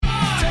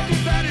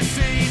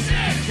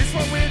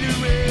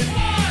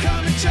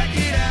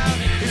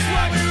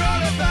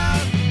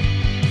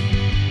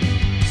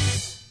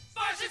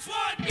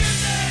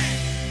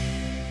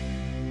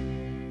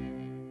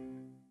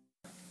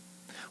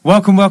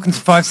Welcome to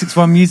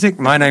 561 Music.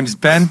 My name's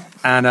Ben,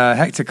 and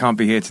Hector can't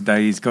be here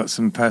today. He's got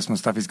some personal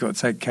stuff he's got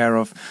to take care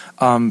of.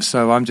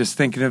 So I'm just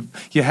thinking of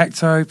you,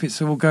 Hector. I hope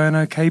it's all going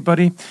okay,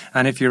 buddy.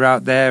 And if you're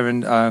out there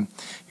and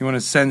you want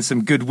to send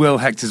some goodwill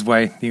Hector's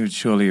way, he would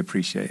surely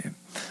appreciate it.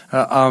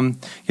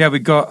 We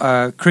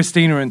got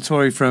Christina and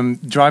Tori from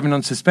Driving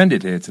on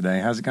Suspended here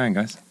today. How's it going,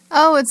 guys?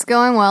 Oh, it's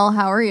going well.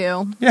 How are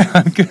you? Yeah,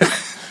 I'm good.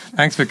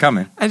 Thanks for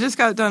coming. I just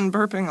got done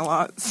burping a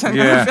lot, so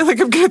I feel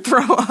like I'm going to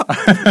throw up.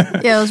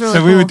 Yeah, it was really so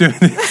cool.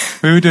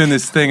 we were doing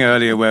this thing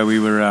earlier where we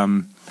were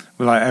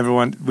we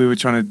were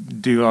trying to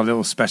do our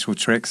little special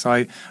tricks.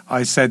 I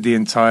said the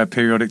entire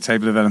periodic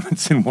table of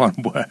elements in one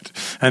word,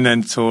 and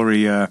then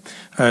Tori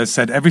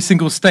said every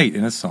single state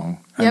in a song,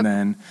 and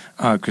then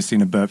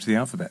Christina burped the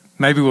alphabet.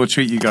 Maybe we'll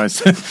treat you guys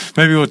to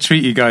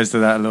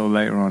that a little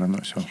later on. I'm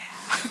not sure.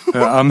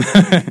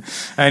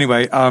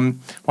 Anyway,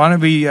 why don't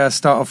we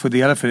start off with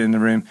the elephant in the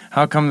room?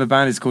 How come the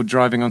band is called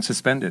Driving on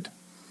Suspended?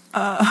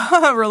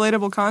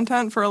 Relatable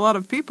content for a lot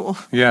of people.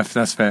 Yeah,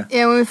 that's fair.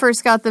 Yeah, when we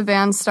first got the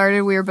band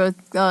started, we were both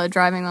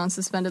driving on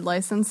suspended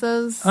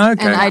licenses.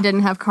 Okay. And I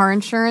didn't have car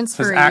insurance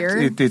for a year.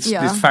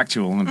 It's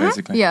factual,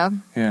 basically. Yeah.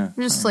 Yeah.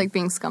 Just like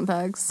being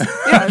scumbags.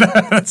 Yeah.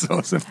 That's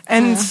awesome.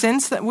 And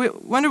since that,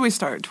 when did we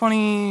start?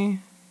 2018?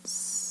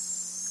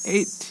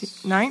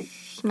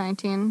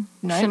 19?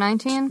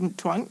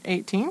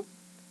 18?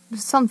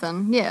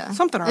 Something, yeah.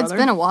 Something or It's other.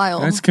 been a while.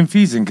 And it's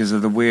confusing because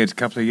of the weird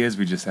couple of years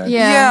we just had.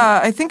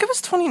 Yeah. I think it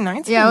was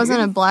 2019. Yeah, I was in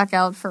a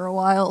blackout for a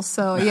while,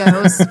 so yeah,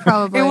 it was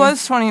probably... It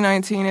was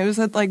 2019. It was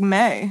at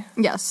May.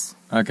 Yes.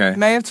 Okay.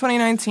 May of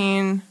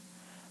 2019.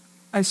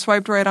 I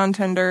swiped right on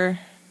Tinder,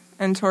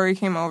 and Tori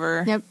came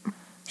over. Yep.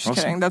 Just Awesome.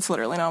 kidding. That's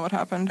literally not what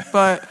happened.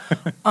 But,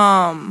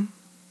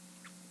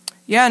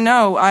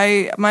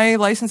 my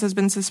license has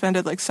been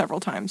suspended several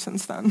times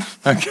since then.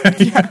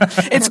 Okay.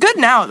 It's good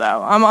now,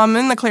 though. I'm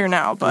in the clear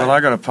now. But Well, I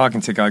got a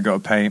parking ticket I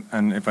got to pay,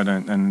 and if I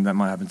don't, then that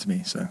might happen to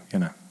me. So, I've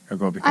got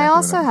to be careful. I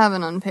also with that. have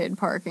an unpaid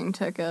parking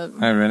ticket.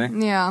 Oh, really?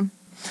 Yeah. All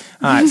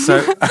right,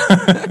 so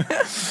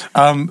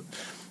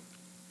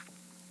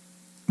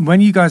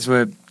when you guys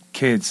were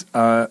kids,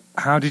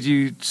 how did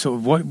you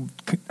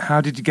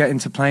how did you get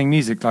into playing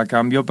music?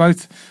 You're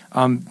both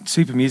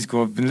super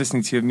musical. I've been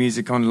listening to your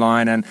music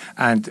online, and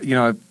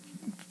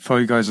follow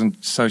you guys on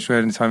social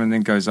media anytime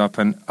anything goes up,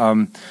 and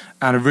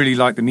I really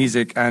like the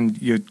music, and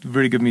you're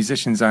really good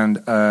musicians and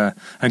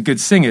good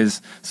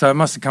singers. So it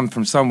must have come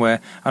from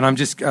somewhere. And I'm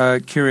just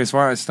curious.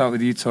 Why don't I start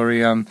with you,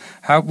 Tori?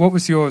 What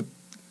was your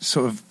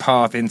sort of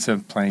path into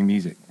playing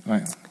music?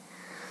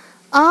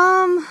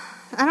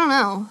 I don't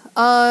know.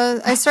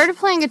 I started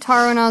playing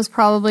guitar when I was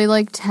probably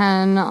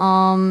 10.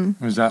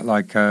 Was that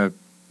like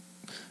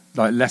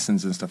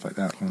lessons and stuff like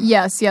that?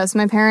 Yes.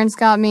 My parents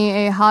got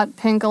me a hot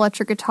pink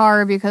electric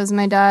guitar because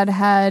my dad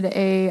had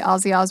a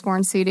Ozzy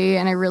Osbourne CD,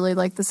 and I really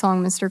liked the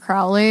song Mr.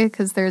 Crowley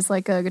because there's a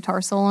guitar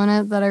solo in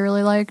it that I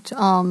really liked.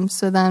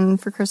 So then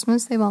for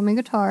Christmas they bought me a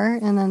guitar,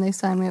 and then they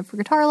signed me up for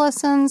guitar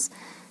lessons.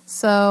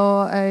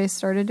 So I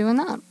started doing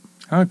that.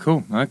 Oh,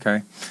 cool.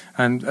 Okay.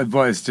 And how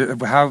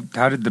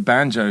did the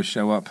banjo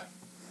show up?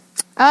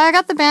 I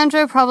got the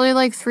banjo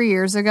probably 3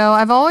 years ago.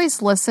 I've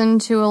always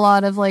listened to a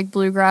lot of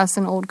bluegrass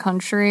and old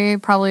country,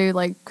 probably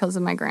because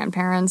of my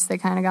grandparents. They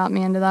kind of got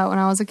me into that when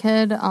I was a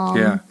kid.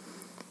 Yeah.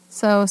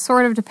 So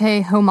sort of to pay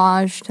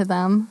homage to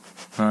them.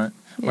 All right.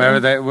 Yeah. Where are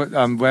they?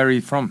 Where are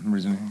you from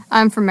originally?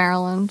 I'm from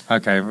Maryland.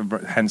 Okay,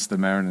 hence the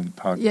Maryland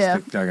part. Yeah.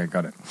 Okay,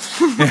 got it.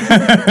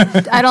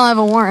 I don't have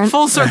a warrant.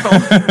 full circle.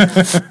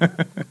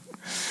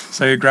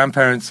 So your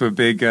grandparents were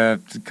big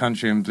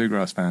country and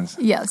bluegrass fans?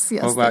 Yes.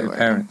 What about your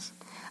parents?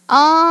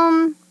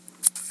 My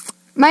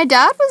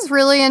dad was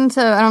really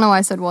into, I don't know why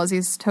I said was,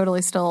 he's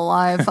totally still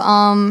alive.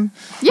 Well,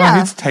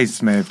 his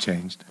tastes may have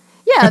changed.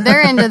 Yeah,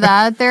 they're into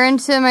that.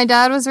 My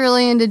dad was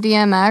really into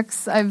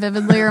DMX. I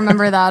vividly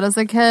remember that as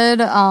a kid.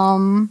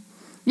 My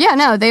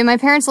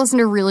parents listened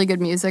to really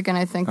good music, and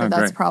I think that's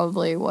great.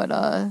 probably what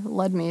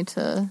led me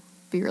to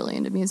be really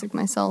into music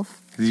myself.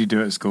 Did you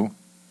do it at school?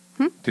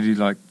 Did you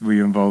were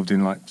you involved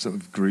in sort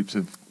of groups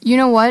of... You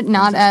know what?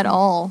 Not at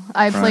all.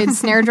 I played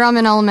snare drum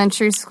in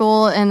elementary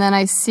school, and then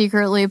I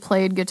secretly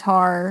played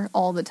guitar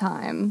all the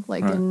time,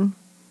 in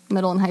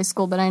middle and high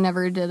school, but I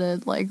never did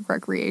it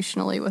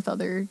recreationally with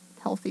other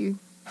healthy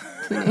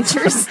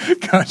teenagers.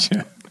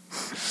 Gotcha.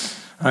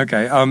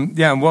 Okay.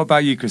 And what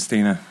about you,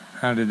 Christina?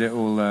 How did it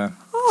all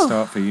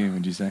start for you,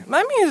 would you say?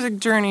 My music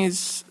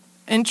journey's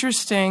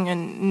interesting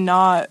and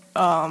not...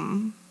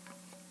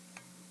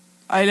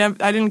 I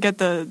didn't get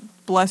the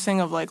blessing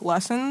of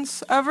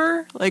lessons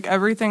ever.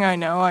 Everything I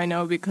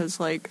know because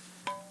I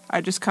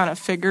just kind of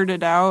figured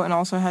it out, and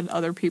also had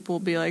other people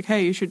be like,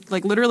 hey, you should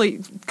literally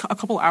a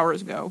couple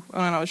hours ago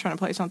when I was trying to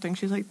play something,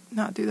 she's like,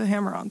 no, do the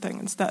hammer on thing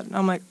instead. And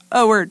I'm like,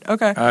 oh, word,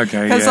 okay.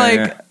 Okay. Because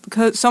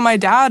so my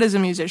dad is a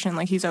musician.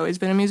 Like, he's always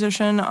been a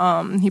musician.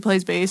 He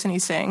plays bass and he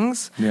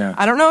sings. Yeah.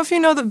 I don't know if you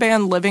know the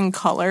band Living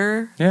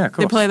Colour. Yeah, of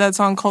course. They play that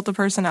song Cult of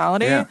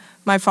Personality. Yeah.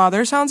 My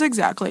father sounds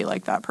exactly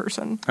like that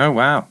person. Oh,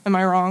 wow. Am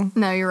I wrong?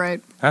 No, you're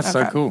right. That's so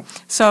Okay. cool.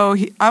 So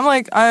I'm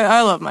like,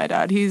 I love my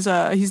dad. He's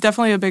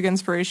definitely a big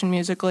inspiration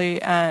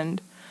musically,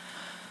 and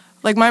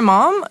like my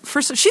mom,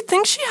 she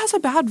thinks she has a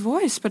bad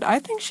voice, but I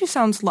think she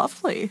sounds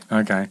lovely.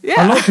 Okay.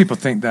 Yeah. A lot of people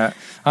think that.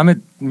 I'm a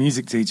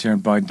music teacher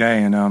by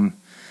day, and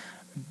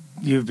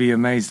you'd be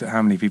amazed at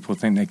how many people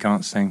think they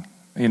can't sing.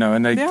 You know,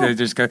 and they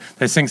just go,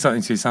 they sing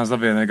something to you, sounds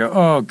lovely, and they go,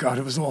 oh, God,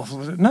 it was awful.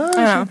 Was it? No.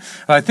 Yeah.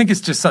 I think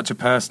it's just such a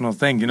personal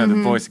thing. You know,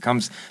 the voice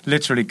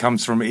literally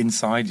comes from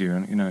inside you.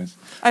 And, you know,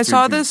 I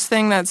saw this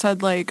thing that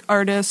said, like,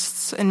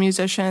 artists and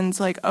musicians,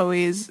 like,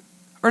 always,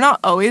 or not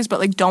always, but,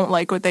 like, don't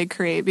like what they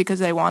create because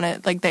they want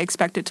it, like, they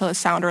expect it to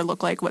sound or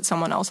look like what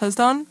someone else has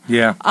done.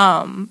 Yeah.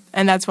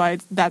 And that's why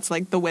that's,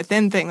 like, the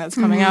within thing that's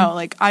coming out.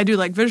 Like, I do,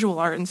 like, visual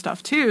art and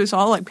stuff, too, so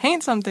I'll, like,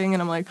 paint something,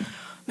 and I'm like,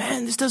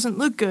 man, this doesn't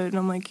look good. And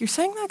I'm like, you're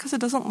saying that because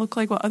it doesn't look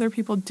like what other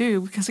people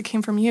do because it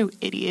came from you,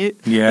 idiot.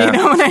 Yeah. You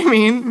know what I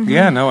mean?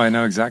 Yeah, no, I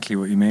know exactly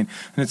what you mean.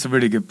 And it's a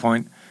really good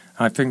point.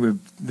 I think with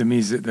the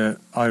music that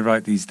I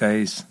write these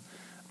days,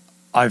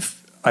 I've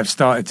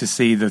started to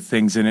see the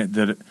things in it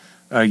that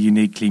are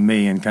uniquely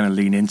me and kind of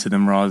lean into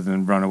them rather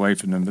than run away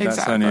from them. But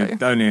Exactly.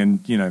 that's only in,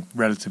 you know,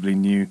 relatively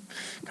new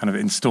kind of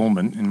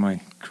installment in my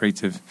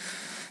creative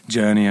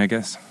journey, I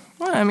guess.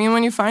 Well, I mean,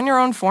 when you find your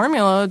own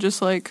formula,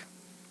 just like,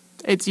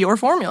 it's your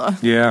formula.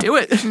 Yeah. Do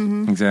it.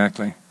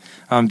 Exactly.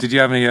 Did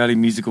you have any early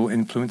musical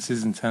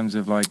influences in terms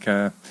of like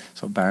sort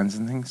of bands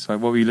and things?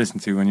 Like, what were you listening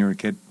to when you were a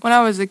kid? When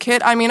I was a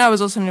kid, I mean, I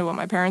was listening to what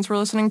my parents were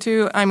listening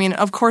to. I mean,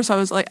 of course, I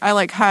had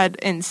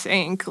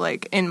NSYNC,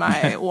 like, in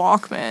my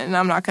Walkman.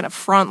 I'm not going to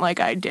front like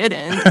I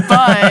didn't.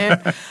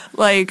 But,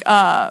 like,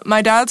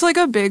 my dad's, like,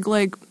 a big,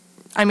 like,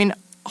 I mean,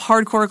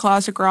 hardcore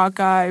classic rock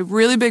guy,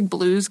 really big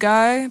blues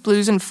guy,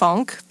 blues and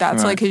funk.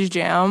 That's, Right. like, his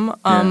jam.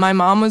 Yeah. My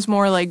mom was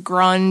more, like,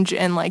 grunge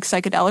and, like,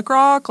 psychedelic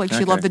rock. Like, she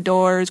Okay. loved The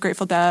Doors,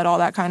 Grateful Dead, all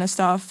that kind of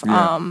stuff.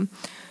 Yeah.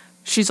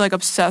 She's, like,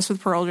 obsessed with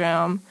Pearl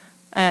Jam.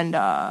 And,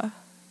 I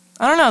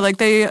don't know,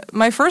 like,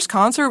 my first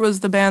concert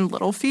was the band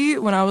Little Feat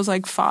when I was,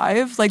 like,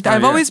 5. Like, Oh,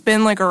 I've yeah. always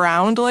been, like,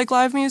 around, like,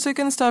 live music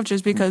and stuff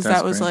just because That's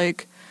that was, great.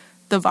 like,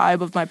 the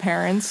vibe of my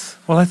parents.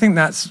 Well, I think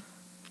that's,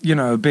 you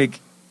know, a big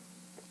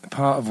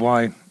part of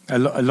why a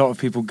lot of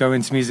people go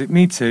into music.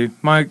 Me too.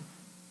 When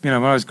I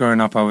was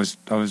growing up, I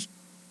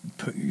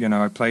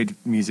played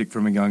music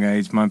from a young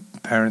age. My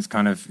parents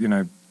kind of, you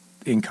know,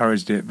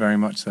 encouraged it very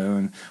much so.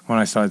 And when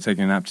I started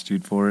taking an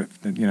aptitude for it,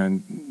 you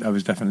know, I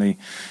was definitely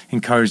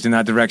encouraged in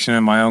that direction.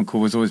 And my uncle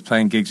was always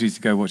playing gigs. We used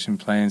to go watch him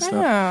play and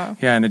stuff. Yeah.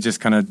 Yeah, and it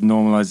just kind of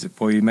normalizes it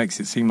for you, makes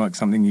it seem like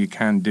something you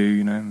can do,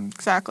 you know.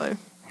 Exactly.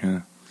 Yeah.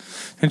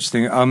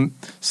 Interesting.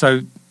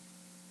 So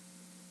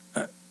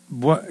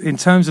what in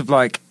terms of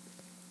like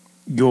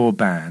your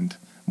band,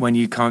 when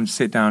you can't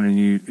sit down and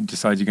you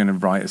decide you're going to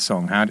write a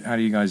song, how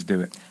do you guys do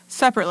it?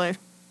 Separately.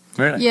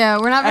 Really? Yeah,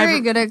 we're not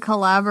very good at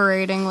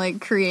collaborating, like,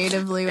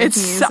 creatively with It's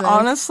music.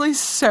 honestly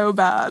so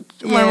bad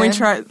when Yeah. we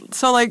try.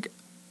 So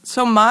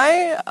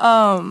my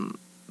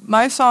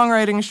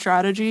songwriting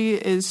strategy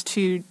is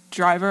to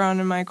drive around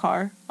in my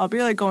car. I'll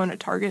be like going to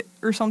Target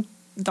or some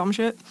dumb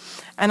shit,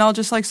 and I'll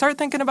just like start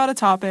thinking about a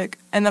topic,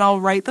 and then I'll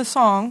write the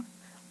song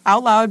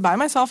out loud by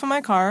myself in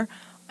my car,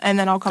 and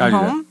then I'll come I do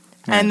that. home.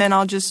 Yeah. And then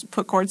I'll just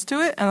put chords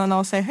to it, and then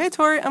I'll say, "Hey,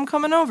 Tori, I'm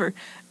coming over."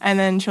 And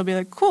then she'll be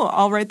like, "Cool,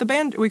 I'll write the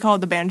band." We call it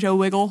the banjo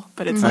wiggle,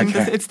 but it's like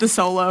Okay. it's the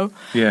solo.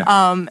 Yeah.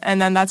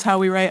 And then that's how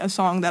we write a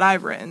song that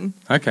I've written.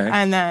 Okay.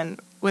 And then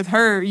with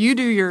her, you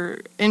do your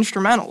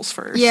instrumentals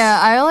first. Yeah,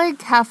 I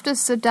like have to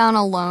sit down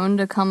alone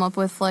to come up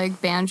with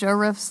like banjo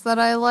riffs that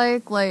I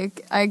like.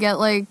 Like I get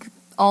like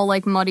all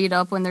like muddied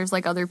up when there's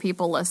like other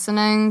people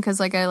listening because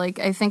I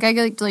think I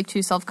get like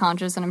too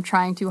self-conscious and I'm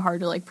trying too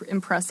hard to like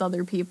impress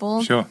other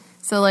people. Sure.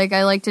 So like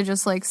I like to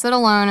just like sit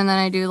alone and then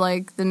I do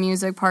like the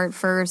music part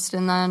first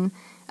and then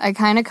I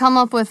kind of come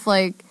up with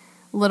like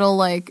little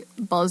like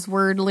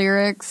buzzword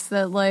lyrics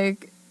that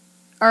like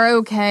are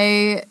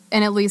okay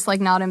and at least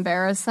like not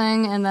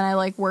embarrassing and then I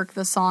like work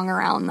the song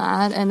around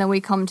that and then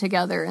we come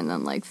together and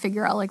then like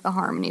figure out like the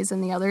harmonies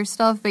and the other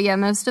stuff. But yeah,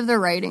 most of the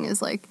writing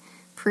is like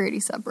pretty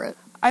separate.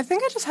 I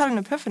think I just had an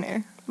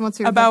epiphany What's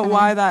your about epiphany?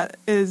 why that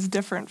is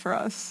different for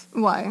us.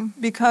 Why?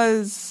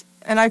 Because,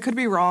 and I could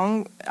be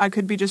wrong, I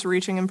could be just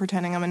reaching and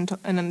pretending I'm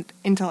an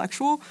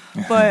intellectual,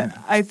 but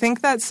I think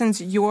that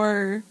since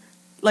your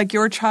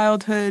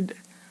childhood,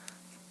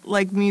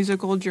 like,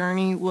 musical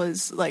journey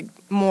was, like,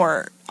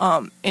 more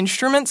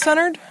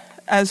instrument-centered,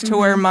 as to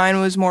where mine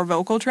was more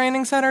vocal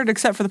training-centered,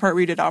 except for the part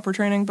where you did opera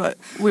training, but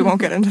we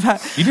won't get into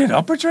that. You did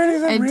opera training?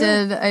 Is that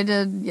real? I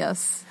did,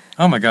 yes.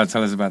 Oh my God,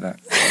 tell us about that.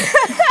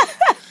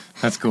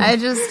 That's cool. I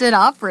just did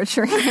opera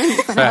training.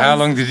 So how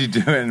long did you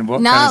do it and what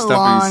kind Not of stuff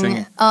were you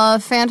singing? long.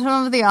 Phantom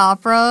of the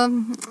Opera.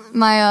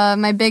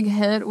 My big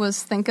hit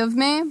was "Think of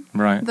Me,"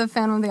 Right. the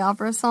Phantom of the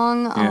Opera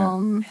song.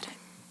 Yeah.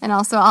 and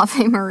also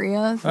Ave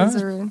Maria. Those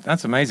Oh, are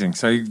that's amazing.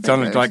 So you've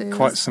done big like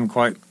go-tos.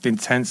 quite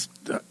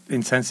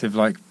intensive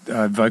like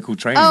vocal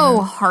training. Oh,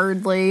 then.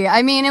 hardly.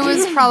 I mean, it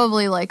was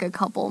probably like a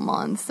couple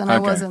months, and I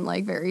Okay. wasn't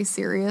like very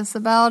serious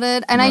about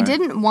it. And I Right.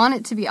 didn't want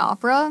it to be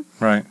opera.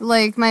 Right.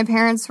 Like my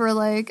parents were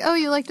like, "Oh,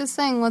 you like to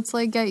sing? Let's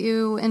like get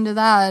you into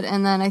that."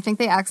 And then I think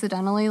they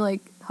accidentally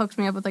like hooked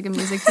me up with like a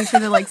music teacher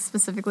that like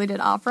specifically did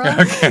opera.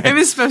 It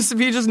was supposed to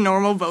be just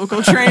normal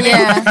vocal training.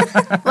 Yeah.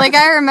 Like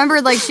I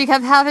remember like she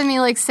kept having me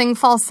like sing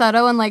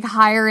falsetto and like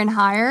higher and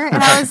higher, and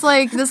I was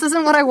like, this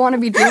isn't what I want to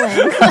be doing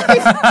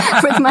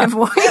like, with my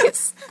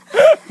voice.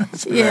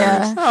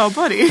 Yeah. Oh,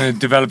 buddy.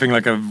 Developing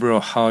like a real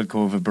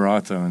hardcore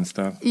vibrato and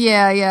stuff.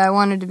 Yeah, I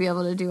wanted to be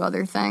able to do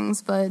other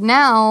things, but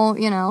now,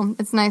 you know,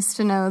 it's nice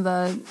to know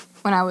that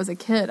when I was a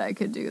kid I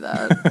could do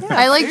that.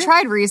 I like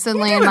tried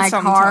recently you in do my it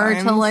car to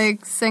sometimes.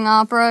 like sing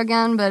opera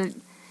again, but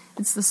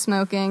it's the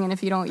smoking, and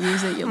if you don't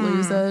use it, you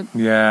lose it.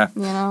 Yeah.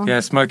 You know? Yeah,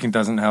 smoking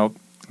doesn't help.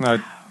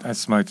 I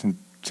smoked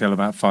until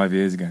about 5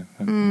 years ago.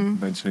 I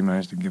eventually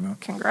managed to give up.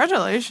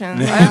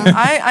 Congratulations.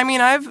 I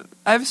mean,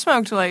 I've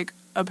smoked like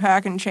a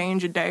pack and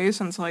change a day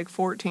since like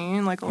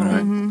 14, like a little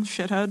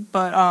shithead.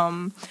 But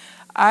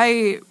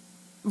I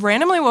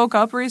randomly woke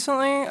up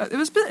recently.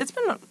 It's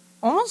been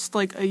almost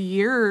like a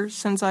year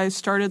since I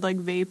started like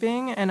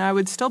vaping, and I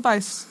would still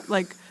buy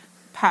like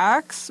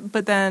packs,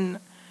 but then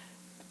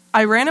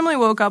I randomly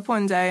woke up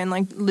one day and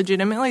like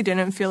legitimately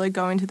didn't feel like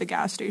going to the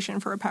gas station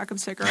for a pack of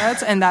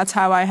cigarettes, and that's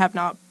how I have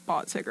not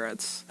bought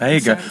cigarettes. There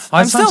you go. since. I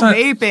I'm still sometimes-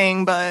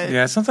 vaping, but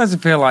Yeah, sometimes I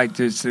feel like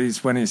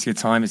it's when it's your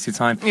time.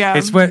 Yeah.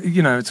 It's when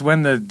it's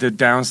when the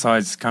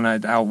downsides kind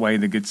of outweigh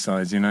the good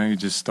sides. You know, you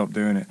just stop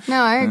doing it.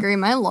 No, I agree.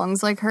 My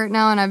lungs like hurt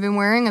now, and I've been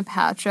wearing a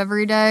patch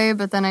every day,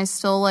 but then I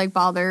still like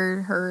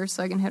bother her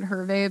so I can hit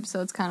her vape,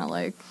 so it's kind of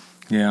like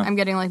Yeah. I'm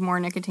getting like more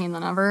nicotine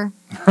than ever.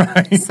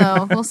 Right.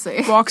 So we'll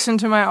see. walks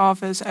into my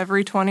office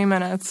every 20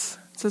 minutes.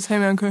 Says, "Hey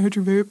man, can I hit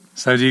your vape?"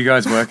 So do you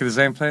guys work at the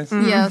same place?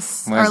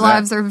 Yes, Where's our that?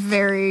 lives are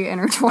very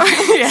intertwined.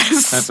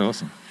 Yes. That's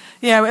awesome.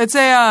 Yeah, it's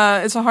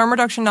a harm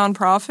reduction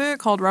nonprofit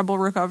called Rebel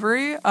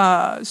Recovery.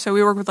 So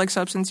we work with like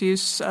substance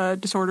use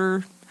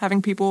disorder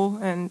having people,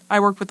 and I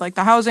work with like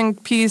the housing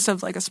piece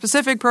of like a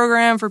specific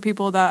program for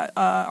people that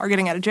are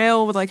getting out of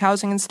jail with like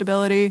housing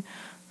instability.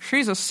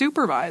 She's a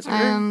supervisor.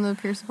 I am the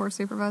peer support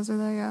supervisor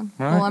there, yeah.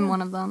 Right. Well, I'm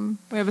one of them.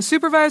 We have a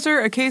supervisor,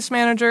 a case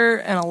manager,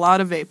 and a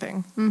lot of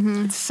vaping.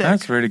 Mm-hmm. It's sick.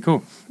 That's really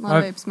cool. A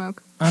lot of vape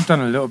smoke. I've done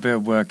a little bit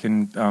of work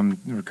in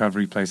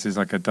recovery places.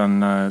 Like I've done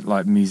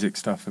like music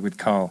stuff with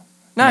Carl.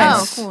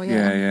 Nice. Oh, cool,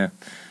 yeah.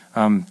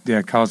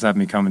 Yeah. Carl's had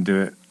me come and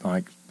do it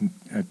like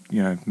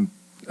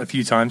a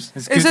few times.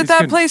 It's Is good- it it's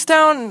that good. place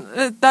down?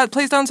 That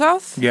place down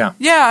south? Yeah.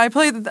 Yeah, I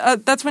played.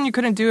 That's when you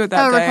couldn't do it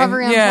that Oh, day.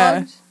 Recovery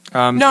Yeah.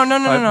 Unplugged?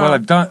 No.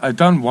 Well, I've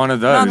done one of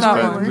those, Not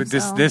that but one. with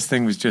So- this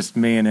thing was just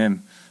me and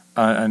him,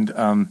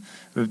 and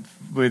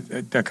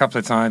with a couple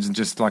of times and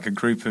just like a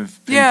group of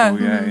people. Yeah.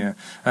 Yeah.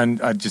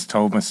 And I just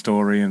told my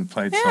story and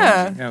played songs.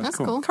 Yeah. It was That's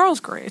cool. cool. Carl's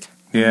great.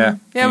 Yeah.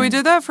 Yeah, we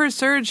did that for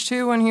Surge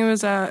too when he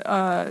was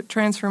at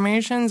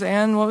Transformations,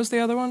 and what was the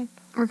other one?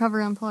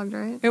 Recovery Unplugged,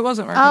 right? It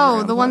wasn't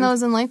Recovery Oh, the one that Unplugged.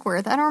 was in Lake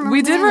Worth. I don't remember.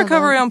 We the did name of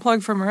Recovery it.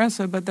 Unplugged for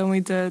Marissa, but then we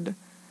did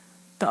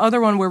the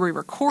other one where we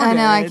recorded. I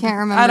know, I can't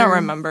remember I don't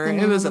remember. the It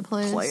name was a of the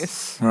place.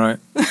 place. Right.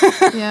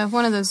 Yeah,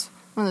 one of those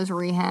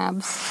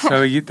rehabs.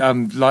 So you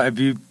like have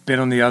you been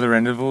on the other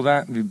end of all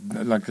that?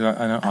 Like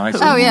I know I.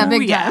 Oh yeah,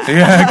 big yeah. time.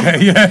 Yeah.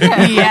 Okay.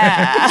 Yeah.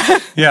 Yeah.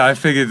 Yeah. I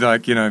figured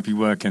like if you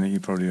work in it, you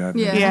probably have.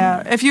 Yeah.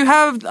 Yeah. If you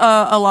have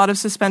a lot of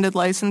suspended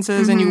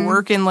licenses and you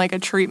work in like a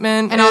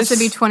treatment, And also it's-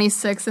 be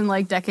 26 and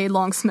like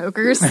decade-long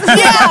smokers.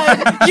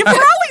 yeah, you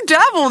probably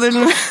dabbled in.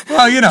 Well,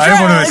 I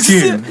don't want Drugs. to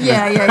assume.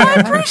 yeah. I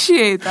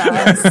appreciate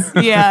that.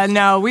 Yeah,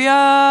 no, we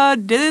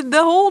did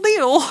the whole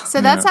deal. So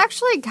that's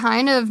actually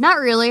kind of not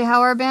really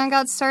how our band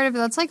got started, but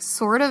that's like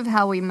sort of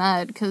how we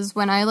met. Because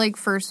when I like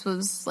first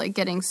was like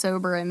getting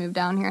sober, I moved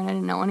down here and I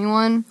didn't know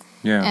anyone.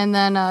 Yeah. And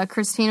then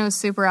Christina was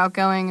super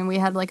outgoing, and we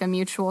had like a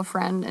mutual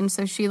friend, and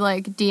so she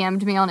like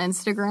DM'd me on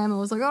Instagram and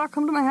was like, "Oh,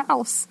 come to my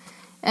house."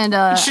 And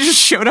She just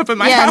showed up at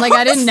my yeah, house. and like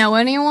I didn't know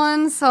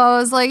anyone, so I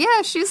was like,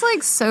 "Yeah, she's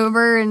like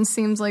sober and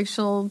seems like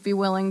she'll be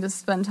willing to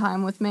spend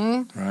time with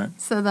me." Right.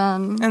 So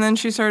then, And then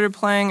she started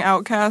playing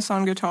Outcast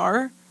on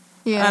guitar.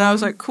 yeah, And I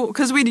was like, cool.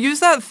 Because we'd use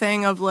that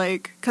thing of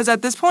like, because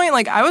at this point,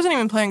 like, I wasn't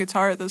even playing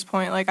guitar at this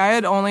point. Like, I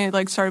had only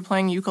like started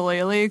playing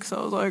ukulele because I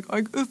was like,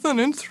 it's an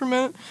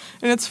instrument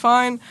and it's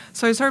fine.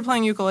 So I started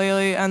playing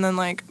ukulele, and then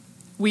like,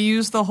 we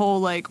used the whole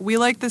like, we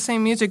like the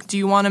same music. Do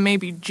you want to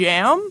maybe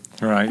jam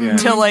Right. Yeah.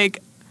 to like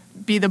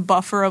be the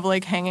buffer of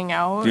like hanging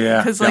out?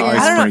 Yeah, Because the like,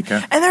 I don't know.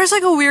 icebreaker. And there's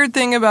like a weird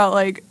thing about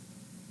like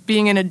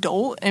being an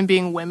adult and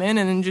being women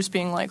and then just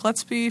being like,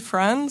 let's be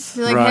friends.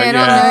 be like, Right, "Hey, I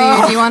don't yeah.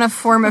 know you. Do you want to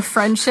form a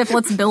friendship?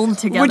 Let's build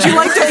together." Would you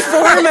like to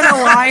form an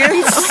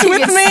alliance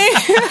with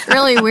me?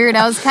 Really weird.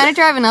 I was kind of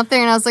driving up there,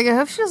 and I was like, I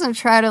hope she doesn't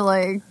try to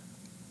like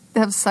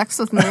have sex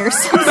with me or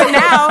something. But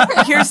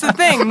now, here's the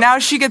thing. Now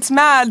she gets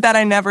mad that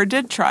I never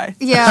did try.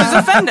 She's Yeah,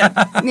 offended.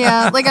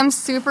 yeah. Like I'm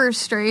super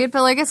straight,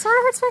 but like it sort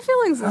of hurts my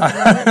feelings a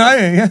little bit.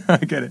 Yeah, I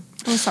get it.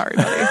 I'm sorry,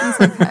 buddy.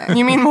 It's okay.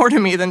 You mean more to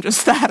me than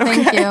just that,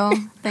 okay?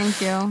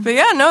 Thank you. But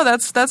yeah, no,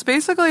 that's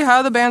basically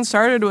how the band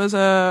started. Was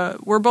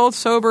we're both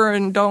sober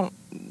and don't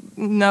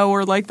know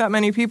or like that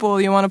many people.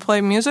 You want to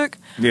play music?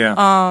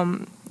 Yeah.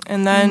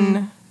 And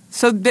then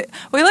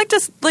we like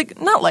to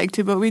not like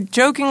to, but we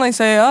jokingly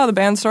say, "Oh, the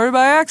band started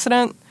by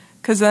accident,"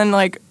 because then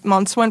like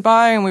months went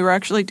by and we were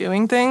actually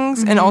doing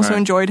things and also Right.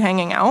 enjoyed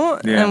hanging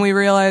out, Yeah. and we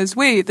realized,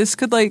 wait, this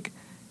could like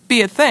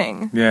be a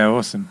thing. Yeah,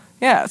 awesome.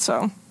 Yeah,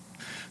 so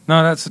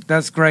No,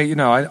 that's great. You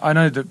know, I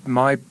know that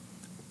my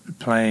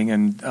playing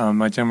and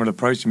my general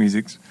approach to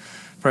music's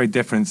very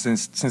different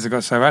since I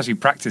got so. I actually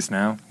practice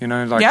now, you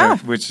know, like Yeah.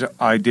 which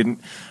I didn't.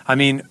 I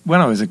mean, when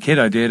I was a kid,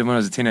 I did, and when I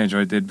was a teenager,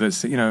 I did.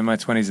 But you know, in my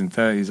 20s and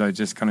 30s, I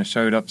just kind of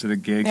showed up to the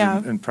gigs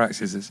Yeah. and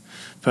practices.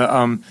 But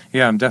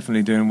yeah, I'm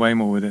definitely doing way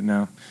more with it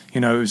now.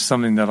 You know, it was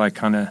something that I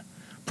kind of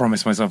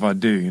promised myself I'd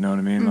do. You know what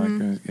I mean? Like,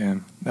 yeah,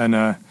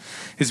 and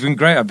it's been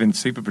great. I've been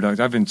super productive.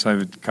 I've been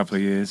sober a couple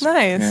of years.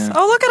 nice. Yeah.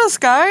 Oh, look at us,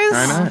 guys.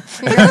 I know.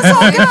 Look at us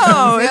all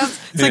go.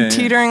 It's like Yeah.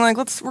 teetering. Like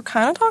we're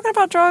kind of talking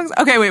about drugs.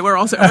 Okay, wait, we're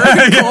all sober.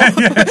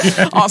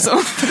 Cool. Awesome.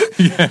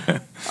 Yeah.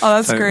 Oh,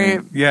 that's Totally.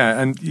 great. Yeah,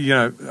 and you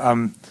know,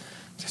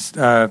 just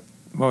what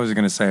was I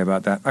going to say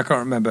about that? I can't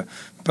remember.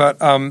 But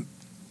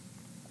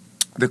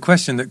the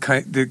question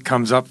that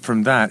comes up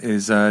from that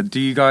is, do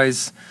you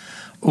guys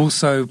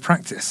also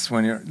practice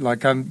when you're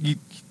like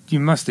you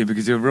must do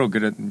because you're real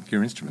good at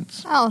your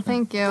instruments. Oh,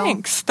 thank you.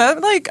 Thanks.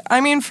 That I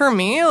mean, for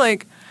me,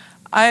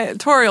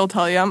 Tori will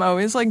tell you, I'm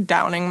always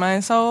downing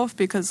myself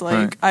because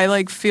Right.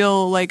 I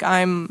feel like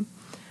I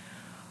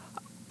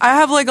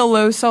have a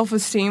low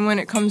self-esteem when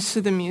it comes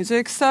to the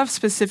music stuff,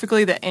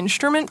 specifically the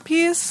instrument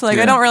piece. I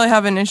Yeah. don't really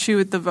have an issue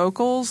with the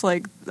vocals.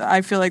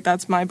 I feel like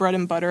that's my bread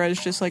and butter as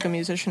just a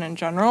musician in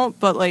general.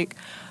 But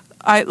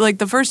I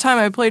the first time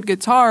I played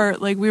guitar,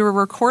 we were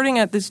recording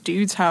at this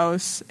dude's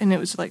house, and it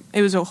was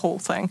a whole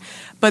thing.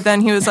 But then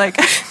he was and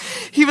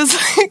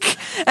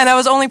I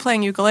was only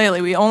playing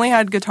ukulele. We only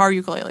had guitar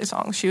ukulele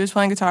songs. She was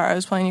playing guitar, I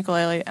was playing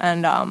ukulele,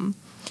 and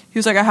he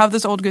was like, I have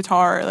this old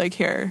guitar,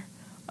 here.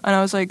 And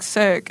I was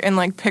sick, and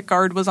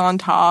pickguard was on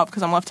top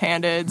because I'm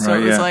left-handed, so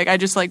Right, it was yeah. I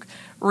just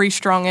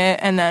restrung it,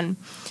 and then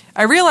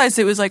I realized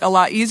it was a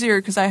lot easier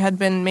because I had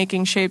been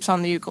making shapes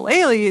on the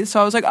ukulele,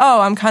 so I was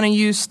oh, I'm kind of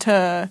used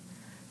to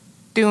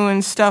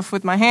doing stuff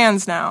with my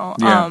hands now.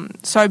 Yeah.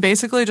 So I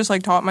basically just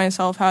taught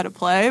myself how to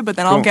play, but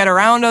then Cool. I'll get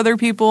around other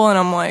people and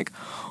I'm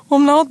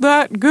I'm not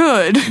that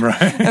good.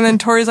 Right. And then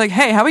Tori's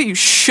hey, how about you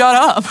shut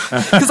up?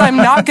 Because I'm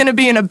not going to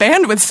be in a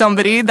band with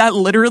somebody that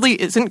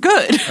literally isn't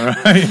good.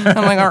 Right.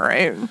 I'm all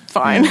right,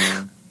 fine.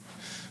 Yeah.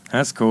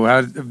 That's cool.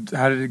 How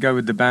did it go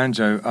with the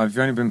banjo? I've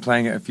only been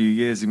playing it a few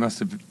years. You must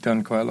have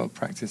done quite a lot of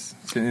practice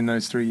in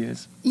those 3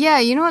 years. Yeah,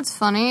 you know what's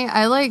funny?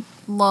 I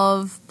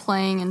love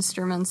playing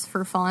instruments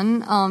for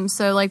fun.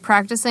 So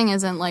practicing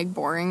isn't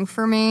boring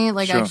for me. Sure.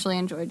 I actually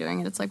enjoy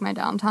doing it. It's my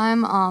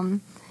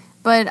downtime.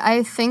 But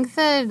I think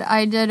that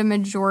I did a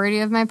majority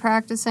of my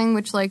practicing,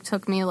 which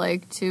took me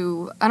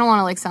to, I don't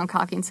want to sound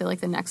cocky and say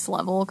the next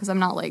level because I'm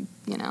not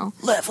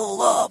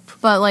Level up.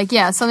 but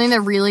yeah, something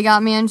that really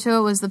got me into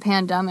it was the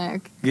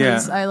pandemic.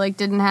 'Cause Yeah. I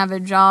didn't have a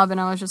job and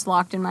I was just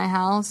locked in my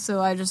house,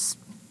 so I just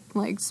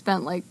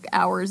spent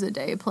hours a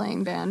day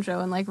playing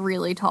banjo and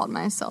really taught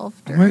myself.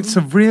 Well, it's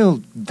a real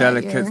year.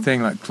 delicate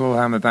thing,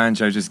 clawhammer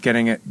banjo. Just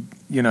getting it,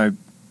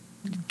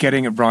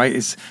 getting it right.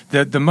 Is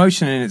the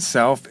motion in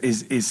itself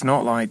is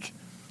not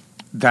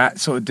that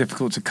sort of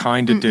difficult to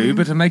kind of do,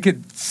 but to make it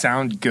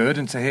sound good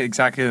and to hit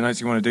exactly the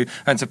notes you want to do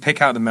and to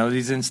pick out the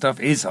melodies and stuff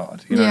is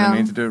hard. You know what I Yeah.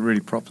 mean? To do it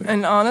really properly.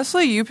 And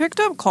honestly, you picked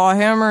up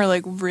clawhammer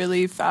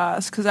really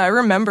fast because I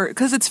remember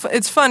because it's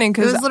funny It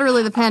because was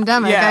literally the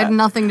pandemic. Yeah. I had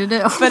nothing to do.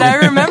 but I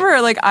remember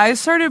I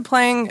started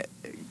playing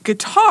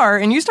guitar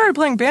and you started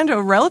playing banjo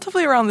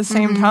relatively around the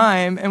same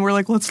time, and we're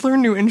let's learn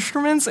new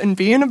instruments and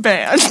be in a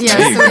band. yeah,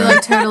 so we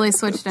totally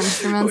switched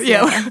instruments.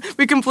 Yeah,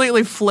 we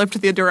completely flipped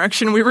the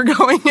direction we were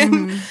going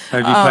in.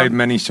 Have you played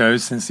many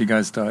shows since you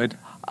guys started?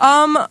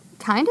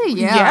 Kind of,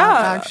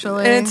 yeah,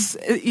 actually. It's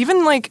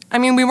even I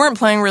mean, we weren't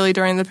playing really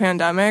during the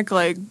pandemic,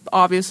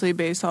 obviously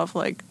based off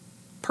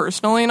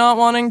personally not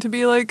wanting to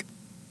be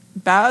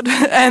bad,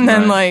 and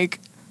then Right.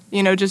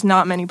 just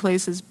not many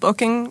places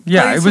booking.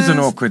 Yeah, it was an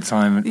places. awkward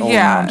time. All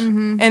Yeah,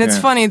 around. and it's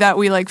Yeah. funny that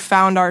we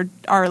found our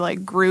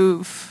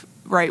groove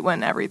right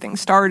when everything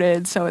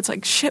started. So it's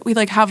shit. We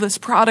have this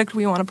product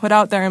we want to put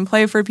out there and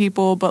play for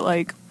people, but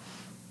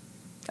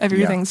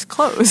everything's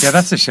closed. Yeah,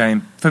 that's a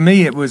shame. For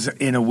me, it was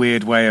in a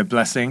weird way a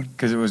blessing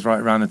because it was right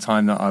around the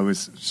time that I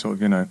was sort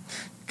of,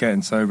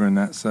 getting sober and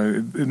that.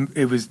 So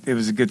it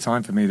was a good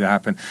time for me to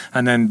happen.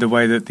 And then the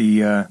way that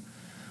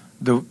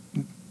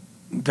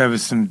there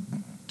was some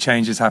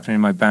changes happening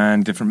in my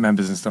band, different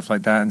members and stuff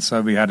like that, and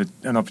so we had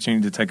an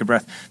opportunity to take a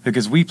breath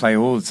because we play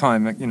all the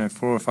time,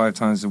 4 or 5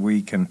 times a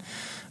week, and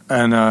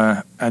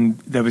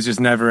there was just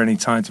never any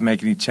time to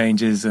make any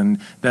changes, and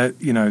that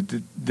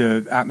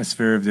the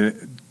atmosphere of the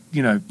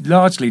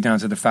largely down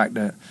to the fact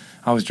that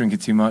I was drinking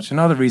too much and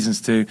other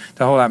reasons too.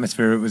 The whole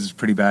atmosphere was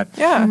pretty bad.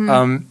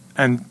 Yeah.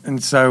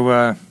 And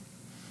so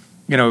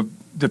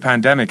the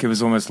pandemic, it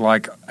was almost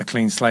like a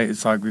clean slate.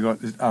 It's like we got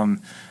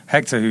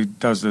Hector, who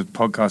does the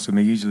podcast with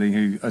me usually,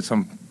 who at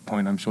some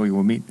point I'm sure you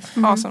will meet.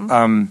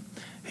 Awesome.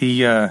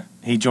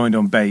 He joined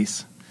on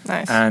bass.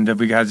 Nice. And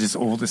we had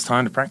all this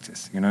time to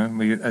practice,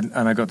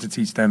 and I got to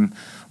teach them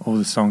all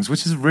the songs,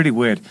 which is really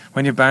weird.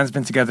 When your band's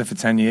been together for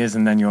 10 years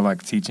and then you're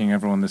like teaching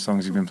everyone the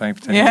songs you've been playing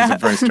for 10 years, it's a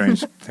very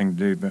strange thing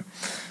to do.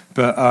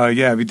 But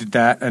yeah, we did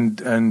that, and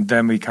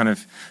then we kind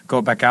of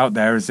got back out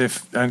there as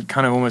if, and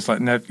kind of almost like,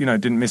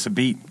 didn't miss a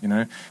beat,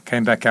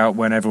 came back out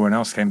when everyone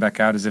else came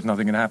back out as if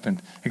nothing had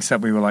happened,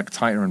 except we were like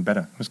tighter and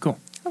better. It was cool.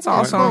 That's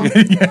awesome.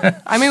 Yeah.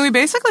 I mean, we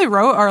basically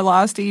wrote our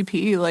last EP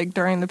like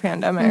during the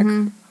pandemic.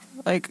 Mm-hmm.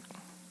 Like,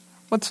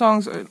 what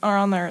songs are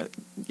on there?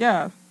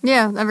 Yeah.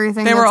 Yeah,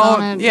 everything They that's were all-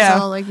 on it yeah.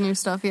 is all like new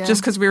stuff, yeah.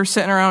 Just because we were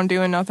sitting around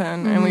doing nothing,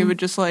 and we would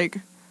just like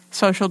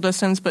social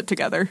distance but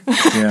together, Yeah.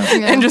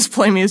 Yeah. and just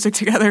play music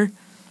together.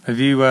 Have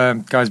you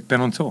guys been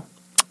on tour?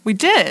 We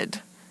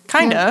did.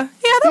 Kinda. Yeah,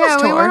 that yeah,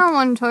 was we tour. went on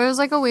one tour. It was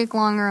like a week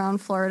long around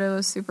Florida. It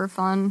was super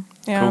fun.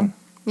 Yeah. Cool.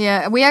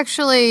 Yeah, we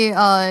actually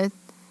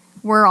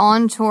were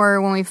on tour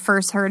when we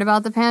first heard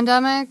about the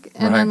pandemic,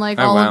 and then Right. like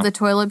Oh, all wow. of the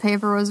toilet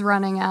paper was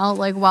running out,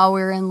 like while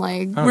we were in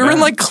like Oh, We were in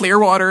damn. like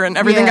Clearwater, and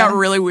everything Yeah. got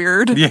really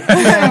weird. Yeah.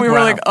 And we were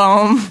Wow.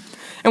 like,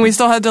 and we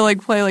still had to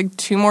like play like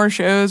 2 more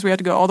shows. We had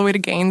to go all the way to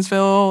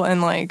Gainesville,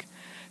 and like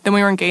then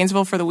we were in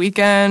Gainesville for the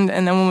weekend,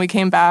 and then when we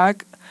came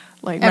back,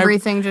 like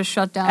everything just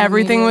shut down.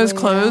 everything was immediately,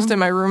 closed, yeah. and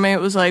my roommate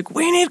was like,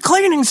 "We need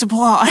cleaning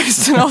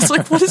supplies," and I was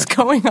like, "What is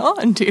going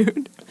on,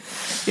 dude?"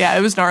 Yeah,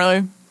 it was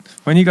gnarly.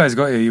 When you guys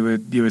got here,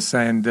 you were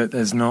saying that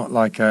there's not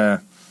like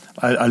a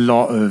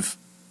lot of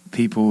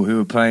people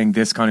who are playing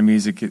this kind of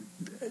music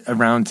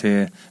around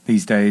here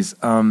these days.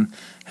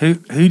 Who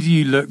do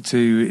you look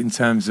to in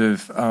terms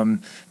of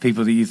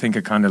people that you think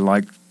are kind of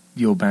like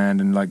your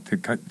band, and like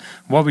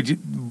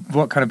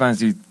what kind of bands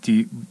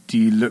do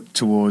you look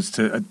towards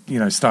to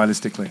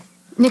stylistically?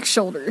 Nick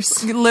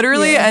Shoulders.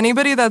 Literally Yeah.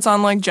 anybody that's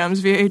on like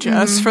Gems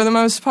VHS for the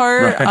most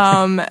part.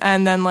 Right.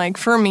 And then like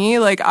for me,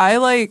 like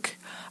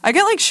I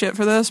get like shit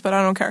for this, but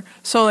I don't care.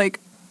 So like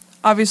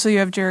obviously you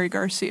have Jerry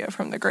Garcia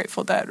from the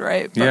Grateful Dead,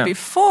 right? But Yeah.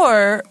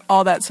 before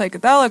all that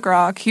psychedelic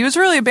rock, he was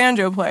really a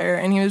banjo player,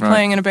 and he was Right.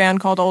 playing in a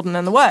band called Old and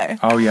in the Way.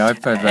 Oh yeah,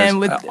 I've heard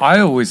And those. with- I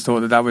always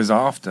thought that was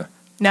after.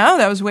 No,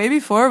 that was way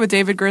before with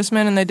David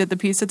Grisman, and they did the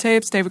pizza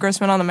tapes. David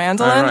Grisman on the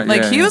mandolin. Oh, right.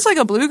 Like Yeah, he yeah. was like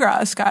a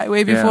bluegrass guy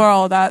way Yeah. before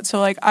all of that. So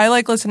like I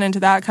like listening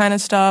to that kind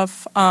of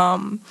stuff.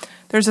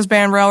 There's this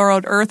band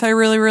Railroad Earth I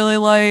really really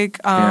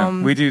like.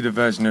 Yeah. We do the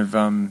version of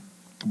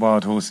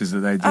Wild Horses that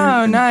they do.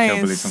 Oh, in nice.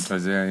 Hillbilly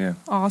sometimes. Yeah.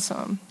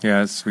 Awesome. Yeah,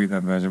 that's sweet,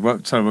 that version.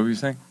 Sorry, what were you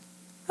saying?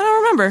 I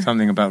don't remember.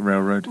 Something about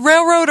Railroad.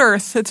 Railroad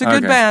Earth. It's a good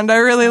Okay. band. I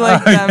really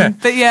like Oh, them. yeah.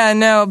 But yeah,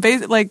 no,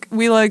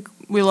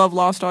 we love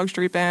Lost Dog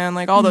Street Band,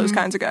 like all those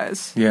kinds of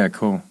guys. Yeah,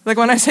 cool. Like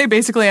when I say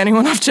basically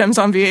anyone off Gems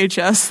on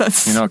VHS,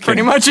 that's You're not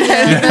pretty kidding. much it.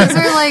 Yeah, those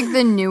are like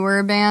the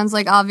newer bands.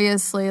 Like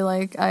obviously,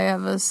 like I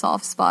have a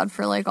soft spot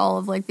for like all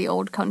of like the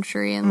old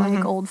country and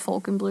like old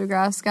folk and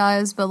bluegrass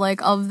guys. But like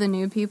of the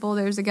new people,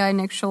 there's a guy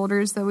Nick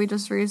Shoulders that we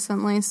just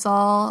recently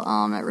saw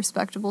at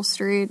Respectable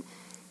Street.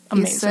 He's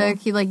Amazing. sick.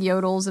 He like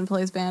yodels and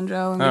plays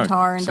banjo and Oh,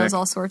 guitar and does sick.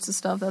 all sorts of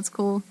stuff. That's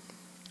cool.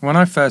 When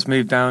I first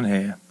moved down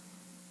here,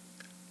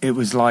 it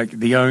was like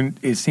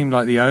it seemed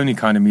like the only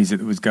kind of music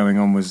that was going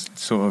on was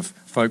sort of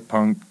folk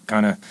punk,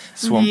 kind of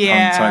swamp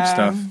punk type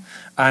stuff.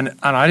 And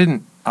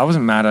I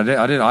wasn't mad at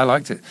it. I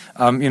liked it.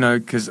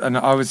 Because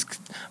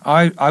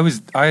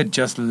I had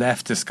just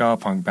left a ska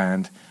punk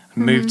band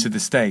and moved to the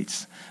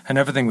States, and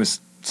everything was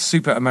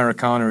super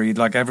Americana-y.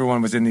 Like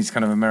everyone was in these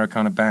kind of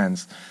Americana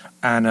bands,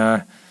 and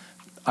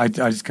I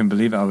just couldn't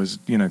believe it. I was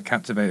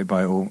captivated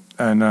by it all,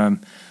 and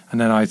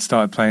then I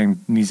started playing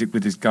music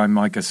with this guy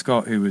Micah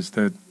Scott, who was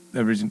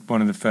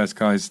one of the first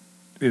guys.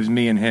 It was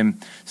me and him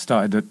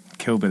started at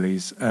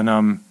Killbillies,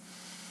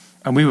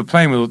 and we were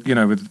playing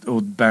with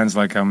all bands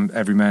like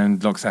Everyman,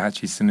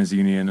 Loxahatchee, Sinners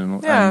Union,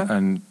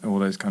 and all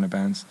those kind of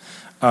bands,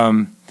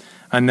 and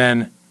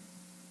then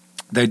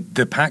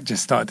the pack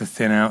just started to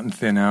thin out,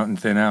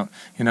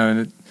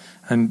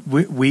 and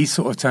we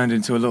sort of turned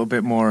into a little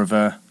bit more of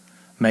a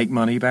make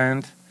money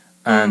band,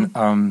 and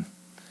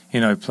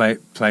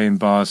play in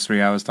bars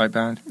 3 hours type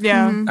band.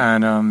 Yeah.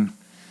 Mm-hmm.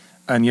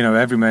 And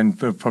Everyman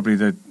were probably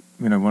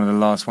one of the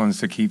last ones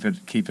to keep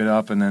it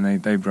up, and then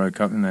they broke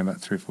up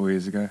about 3 or 4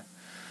 years ago.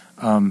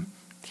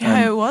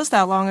 Yeah, it was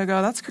that long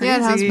ago. That's crazy. Yeah,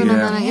 it has been a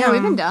Yeah. minute. Yeah,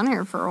 we've been down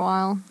here for a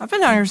while. I've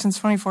been down here since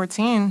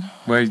 2014.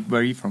 Where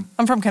are you from?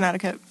 I'm from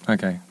Connecticut.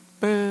 Okay.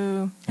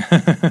 Boo.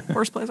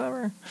 Worst place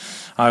ever.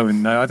 I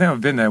wouldn't know. I think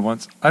I've been there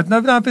once. I've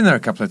been there a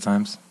couple of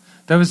times.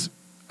 There's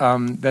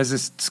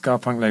this ska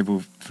punk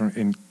label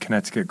in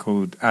Connecticut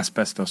called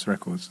Asbestos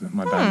Records that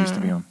my band used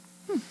to be on.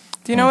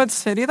 Do you know what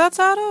city that's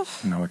out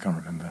of? No, I can't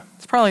remember.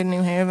 It's probably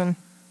New Haven.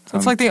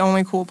 It's like the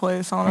only cool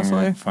place,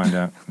 honestly. Yeah, find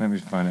out. Let me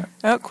find out.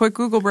 Oh, quick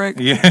Google break.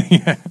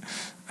 Yeah.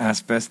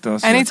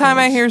 Asbestos. Anytime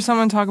I Records. hear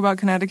someone talk about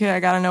Connecticut, I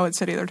gotta know what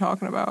city they're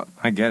talking about.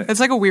 I get it. It's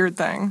like a weird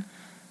thing.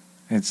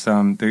 It's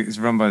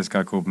run by this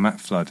guy called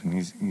Matt Flood, and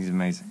he's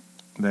amazing.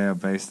 They are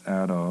based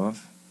out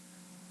of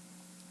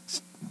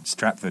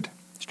Stratford.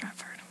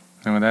 Stratford.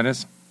 Know what that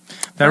is?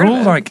 They're Heard of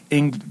all it. like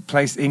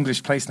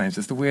English place names.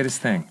 It's the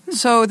weirdest thing.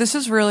 So this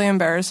is really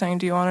embarrassing.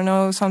 Do you want to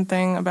know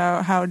something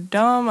about how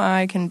dumb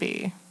I can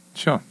be?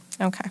 Sure.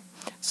 Okay.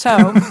 So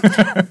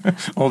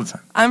All the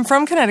time. I'm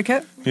from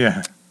Connecticut,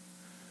 Yeah.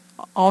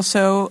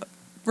 also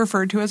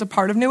referred to as a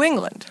part of New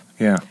England.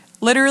 Yeah.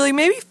 Literally,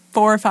 maybe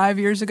 4 or 5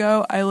 years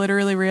ago, I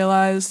literally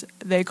realized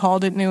they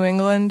called it New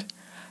England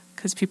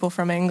because people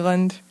from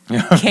England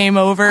came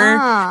over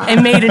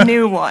and made a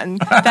new one.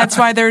 That's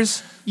why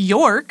there's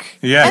York.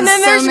 Yes. And then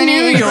So there's many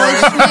New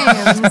English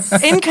York.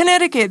 names. In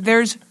Connecticut,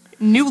 there's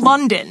New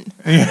London.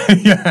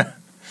 Yeah.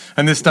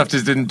 And this stuff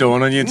just didn't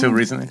dawn on you until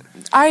recently?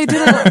 I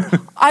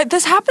didn't.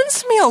 This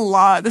happens to me a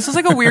lot. This is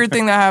like a weird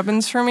thing that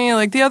happens for me.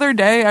 Like the other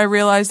day, I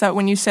realized that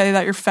when you say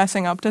that you're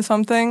fessing up to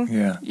something,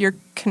 Yeah. you're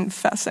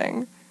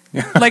confessing.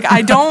 Like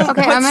I don't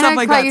Okay, put I'm stuff gonna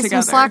like cut that you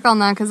together. some slack on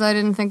that because I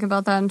didn't think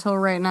about that until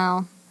right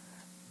now.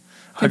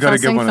 I got to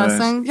get one of those.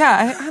 Confessing.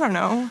 Yeah, I don't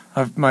know.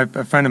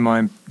 A friend of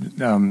mine,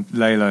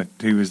 Layla,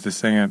 who was the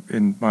singer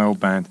in my old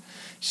band,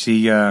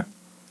 she,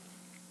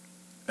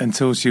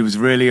 until she was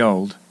really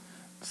old,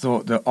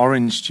 thought that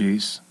orange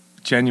juice,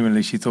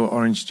 genuinely, she thought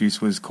orange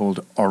juice was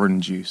called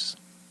orange juice.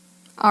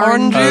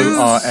 Orange juice?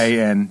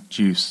 ORAN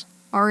juice.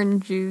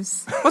 Orange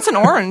juice. What's an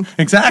orange?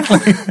 Exactly.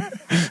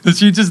 But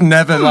she just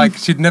never,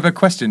 she'd never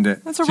questioned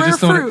it. That's a she rare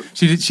just thought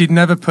fruit. She'd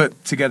never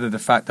put together the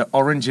fact that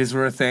oranges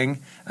were a thing,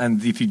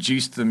 and if you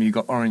juiced them, you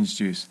got orange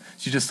juice.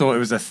 She just thought it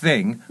was a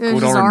thing It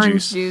was called just orange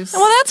juice. juice.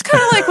 Well, that's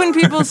kind of like when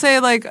people say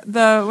like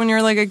when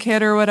you're like a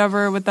kid or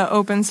whatever with the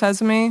open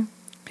sesame.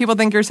 People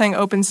think you're saying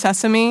open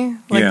sesame,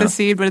 like Yeah. the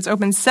seed, but it's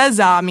open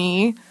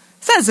sesame.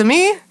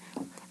 Sesame.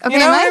 Okay, You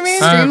know am what I I mean?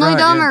 extremely Oh, right,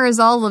 dumb, yeah. or is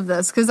all of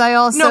this? Because I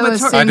also No, but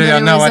assumed I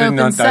that it no, was I didn't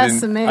know. open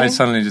sesame. I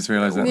suddenly just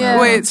realized that. Yeah.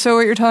 now. Wait, so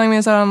what you're telling me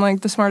is that I'm like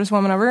the smartest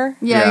woman ever?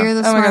 Yeah, Yeah. you're the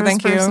Oh my God, smartest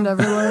thank you. person to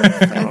ever live,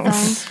 I think.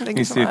 Thank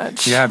you so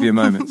much. You have your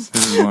moments.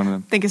 This is one of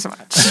them. Thank you so much.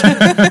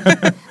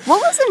 What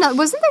was it?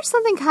 Wasn't there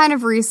something kind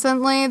of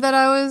recently that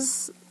I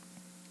was...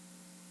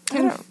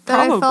 that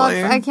I thought...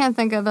 Probably. I can't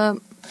think of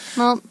it.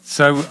 Well,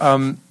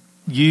 So,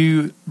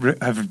 you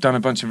have done a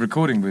bunch of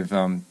recording with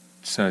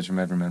Serge from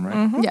Everman, right?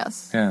 Mm-hmm.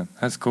 yes. Yeah,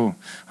 that's cool.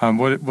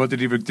 What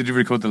did you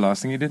record the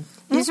last thing you did?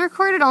 He's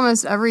recorded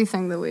almost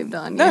everything that we've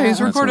done. No, yeah.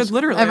 he's recorded awesome.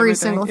 literally Every everything.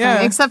 single thing.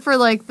 Yeah. Except for,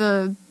 like,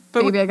 the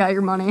But Baby I Got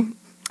Your Money.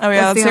 Oh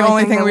yeah, that's the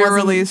only thing that we wasn't-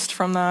 released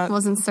from that.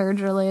 Wasn't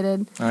Surge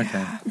related. Okay.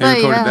 Who But,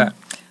 recorded yeah.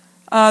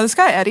 that? This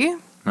guy Eddie.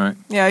 Right.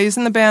 Yeah, he's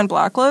in the band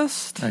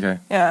Blacklist. Okay.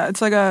 Yeah,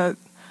 it's like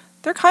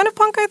they're kind of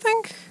punk, I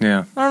think.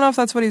 Yeah. I don't know if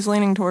that's what he's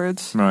leaning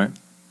towards. Right.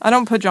 I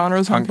don't put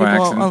genres on Punk by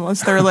people accident.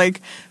 unless they're like,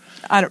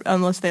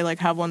 unless they like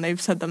have one they've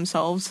said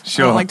themselves. I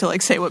Sure. don't like to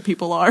like say what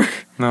people are.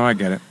 No, I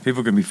get it.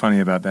 People can be funny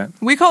about that.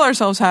 We call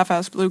ourselves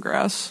half-ass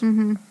bluegrass.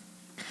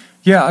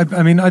 Yeah,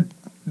 I mean,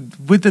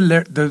 with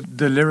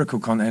the lyrical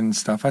content and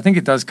stuff, I think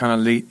it does kind of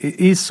lead. It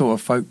is sort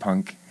of folk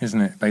punk, isn't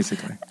it?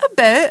 Basically, A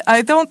bit.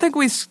 I don't think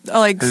we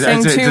like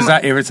sing too does much.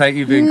 that irritate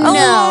you? Being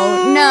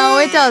No,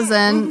 it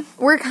doesn't.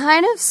 We're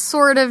kind of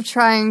sort of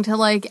trying to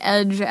like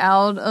edge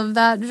out of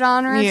that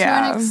genre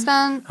Yeah. to an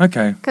extent.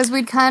 Okay, Because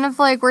we'd kind of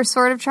like, we're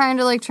sort of trying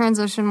to like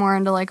transition more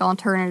into like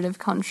alternative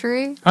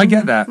country. I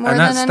get that, More and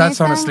than that's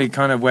anything. honestly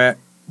kind of what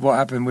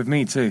happened with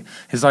me too.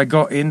 Is I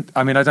got in.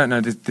 I mean, I don't know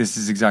this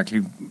is exactly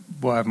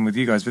what happened with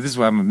you guys, but this is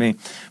what happened with me,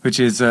 which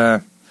is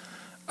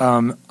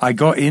I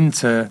got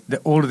into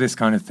all of this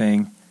kind of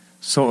thing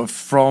sort of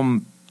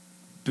from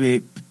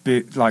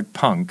like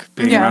punk,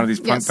 being Yeah. around these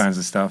punk Yes. bands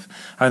and stuff,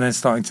 and then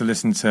starting to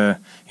listen to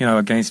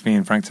Against Me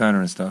and Frank Turner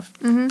and stuff,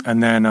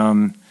 and then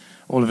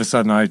all of a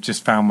sudden I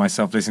just found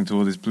myself listening to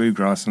all this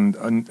bluegrass and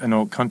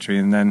old country,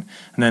 and then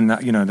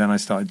that, then I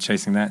started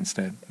chasing that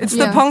instead. It's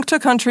Yeah. the punk to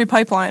country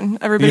pipeline.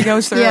 Everybody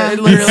goes through Yeah. it.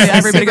 Literally,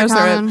 everybody Super goes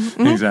through it.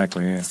 common.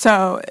 Exactly. Yeah.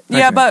 So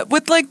yeah, Okay. but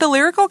with like the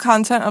lyrical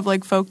content of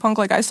like folk punk,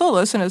 like I still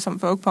listen to some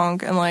folk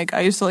punk, and like I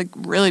used to like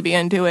really be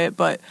into it,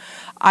 but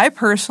I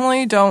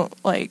personally don't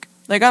like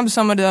I'm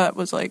somebody that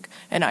was like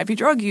an IV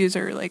drug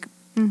user, like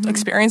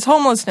experienced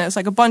homelessness,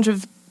 like a bunch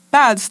of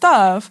bad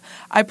stuff.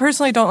 I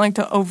personally don't like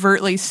to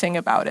overtly sing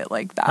about it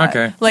like that.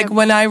 Okay. Like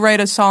when I write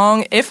a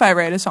song, if I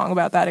write a song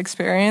about that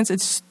experience,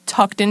 it's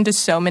tucked into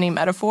so many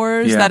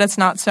metaphors Yeah. that it's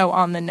not so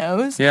on the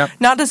nose. Yeah.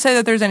 Not to say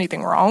that there's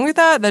anything wrong with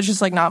that. That's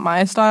just like not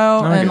my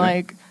style. No, I And get it.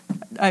 like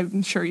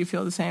I'm sure you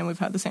feel the same. We've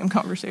had the same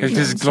conversation. It's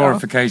just so-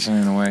 glorification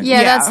in a way. Yeah,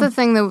 Yeah. that's the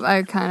thing that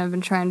I've kind of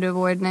been trying to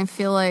avoid, and I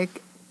feel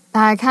like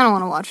I kind of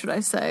want to watch what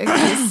I say,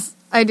 'cause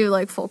I do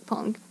like folk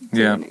punk.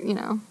 Yeah.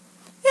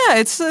 Yeah,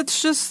 it's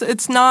just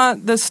it's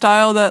not the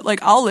style that like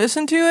I'll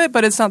listen to it,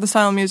 but it's not the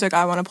style of music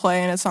I want to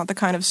play, and it's not the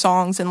kind of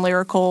songs and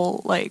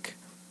lyrical like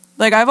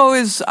I've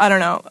always I don't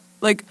know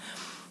like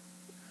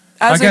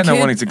I as get a not kid,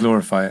 wanting to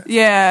glorify it.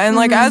 yeah, and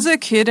like as a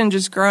kid and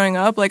just growing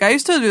up, like I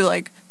used to do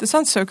like this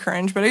sounds so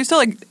cringe, but I used to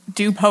like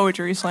do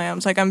poetry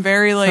slams. Like I'm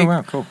very like Oh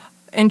wow, cool.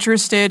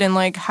 interested in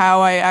like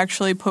how I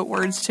actually put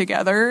words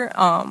together.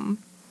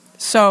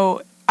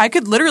 So I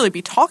could literally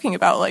be talking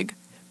about like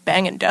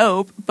banging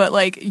dope, but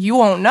like you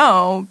won't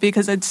know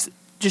because it's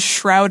just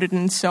shrouded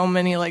in so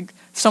many like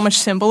so much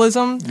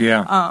symbolism.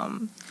 Yeah.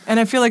 And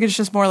I feel like it's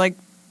just more like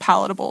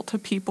palatable to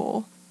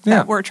people that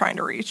Yeah. we're trying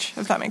to reach,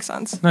 if that makes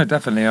sense. No,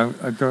 definitely.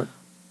 I've got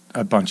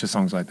a bunch of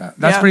songs like that.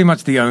 That's Yeah. pretty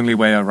much the only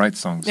way I write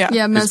songs. Yeah.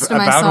 Yeah, most It's of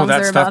my about all songs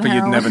that are stuff, about but you'd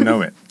heroin. never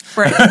know it.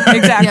 Right,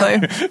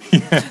 exactly.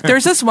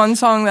 There's this one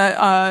song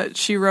that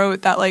she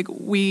wrote that like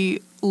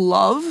we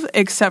love,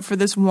 except for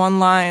this one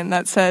line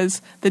that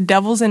says, "The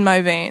devil's in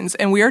my veins,"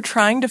 and we are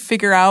trying to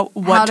figure out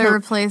what How to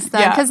replace that.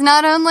 Yeah. Because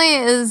not only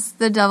is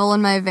the devil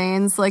in my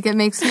veins, like, it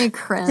makes me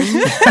cringe.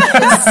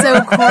 It's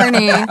so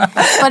corny.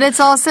 But it's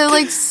also,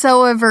 like,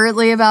 so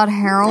overtly about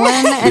heroin,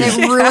 and it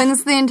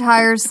ruins the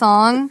entire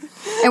song.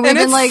 And we've And been,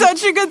 it's like,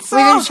 such a good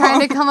song. we've been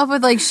trying to come up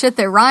with, like, shit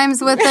that rhymes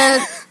with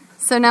it.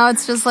 So now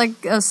it's just,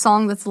 like, a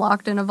song that's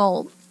locked in a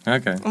vault.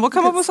 Okay. And we'll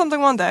come up with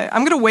something one day.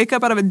 I'm gonna wake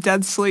up out of a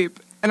dead sleep,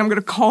 and I'm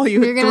gonna call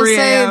you You're at going to 3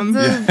 say a.m.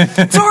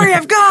 the Sorry,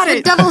 I've got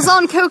it. devil's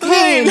on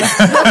cocaine.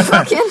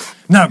 Fucking...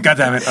 No,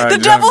 goddammit. The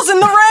devil's in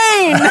the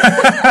rain.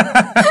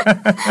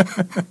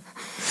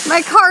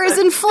 My car is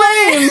in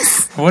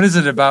flames. What is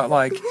it about,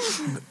 like,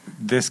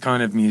 this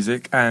kind of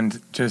music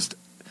and just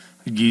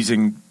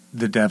using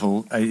the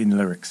devil in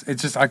lyrics?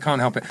 It's just, I can't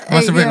help it. I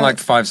must have written, yeah. like,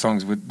 5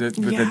 songs with the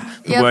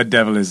Yep. word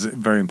devil is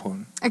very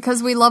important.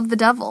 Because we love the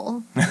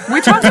devil. We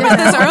talked about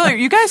this earlier.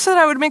 You guys said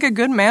I would make a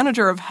good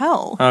manager of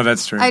hell. Oh,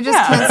 that's true. I just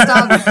can't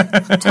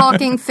stop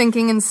talking,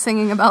 thinking, and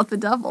singing about the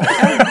devil.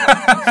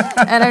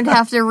 And I'd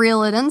have to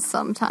reel it in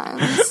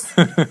sometimes.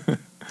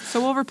 So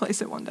we'll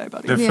replace it one day,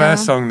 buddy. The Yeah.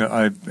 first song that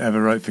I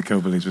ever wrote for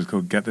Killbillies was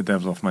called Get the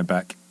Devil Off My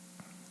Back.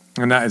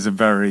 And that is a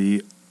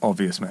very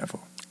obvious metaphor.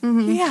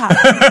 Yeah.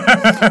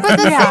 But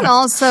the thing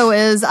also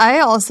is, I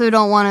also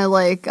don't want to,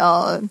 like,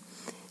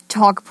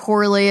 talk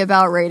poorly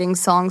about rating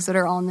songs that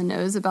are on the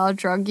nose about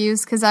drug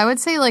use, because I would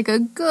say, like, a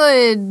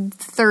good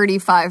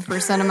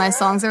 35% of my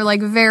songs are,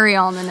 like, very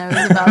on the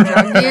nose about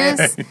drug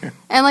use.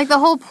 And, like, the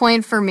whole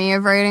point for me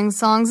of writing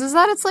songs is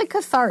that it's, like,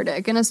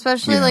 cathartic. And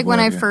especially, Yeah, like, when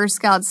I yeah.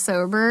 first got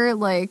sober,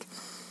 like,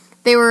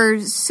 they were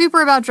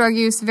super about drug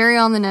use, very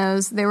on the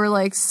nose. They were,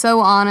 like,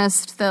 so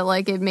honest that,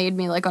 like, it made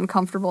me, like,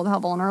 uncomfortable with how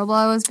vulnerable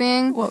I was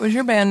being. What was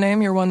your band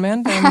name? Your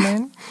one-man band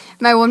name?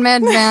 My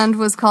one-man band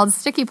was called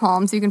Sticky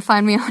Palms. You can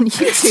find me on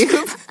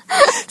YouTube.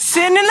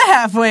 Sitting in the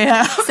halfway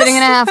house. Sitting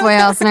in a halfway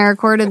house, and I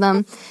recorded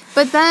them.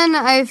 But then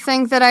I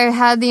think that I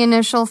had the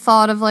initial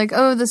thought of, like,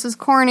 oh, this is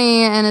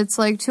corny, and it's,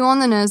 like, too on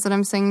the nose that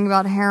I'm singing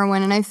about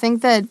heroin. And I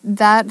think that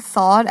that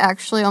thought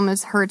actually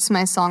almost hurts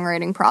my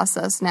songwriting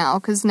process now,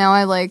 because now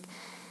I, like,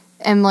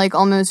 am, like,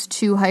 almost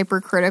too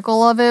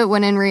hypercritical of it,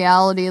 when in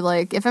reality,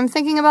 like, if I'm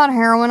thinking about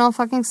heroin, I'll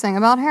fucking sing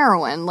about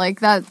heroin. Like,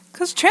 that...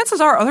 Because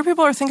chances are other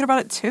people are thinking about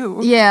it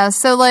too. Yeah,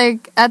 so,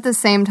 like, at the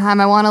same time,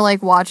 I want to,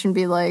 like, watch and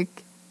be, like...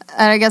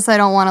 I guess I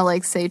don't want to,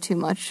 like, say too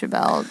much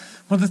about...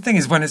 Well, the thing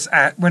is, when it's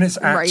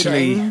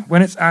actually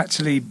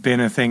been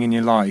a thing in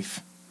your life,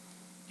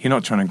 you're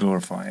not trying to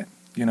glorify it,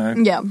 you know?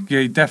 Yeah.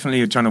 You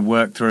definitely are trying to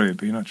work through it,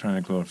 but you're not trying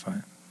to glorify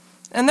it.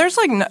 And there's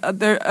like, at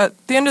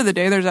the end of the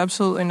day, there's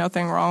absolutely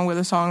nothing wrong with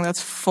a song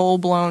that's full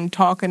blown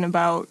talking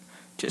about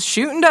just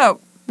shooting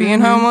dope,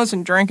 being homeless,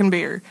 and drinking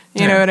beer.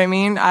 You know what I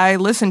mean? I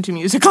listen to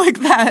music like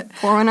that.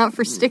 Pour one out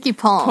for Sticky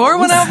Palms. Pour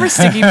one out for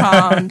Sticky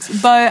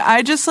Palms. But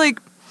I just like,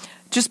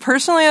 just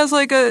personally as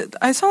like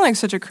I sound like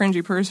such a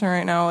cringy person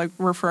right now, like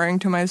referring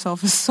to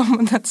myself as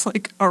someone that's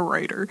like a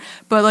writer.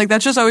 But like,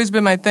 that's just always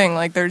been my thing.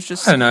 Like, there's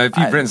just... I don't know, if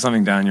you've written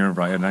something down, you're a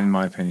writer, in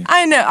my opinion.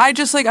 I know. I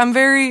just like, I'm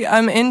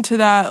into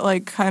that,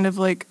 like, kind of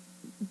like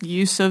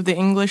use of the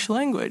English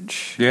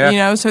language. Yeah. You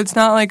know, so it's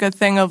not like a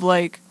thing of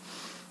like,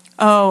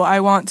 oh,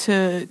 I want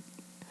to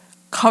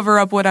cover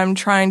up what I'm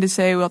trying to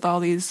say with all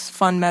these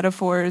fun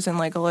metaphors and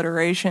like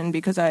alliteration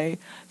because I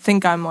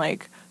think I'm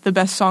like the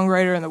best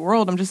songwriter in the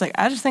world. I'm just like,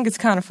 I just think it's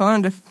kind of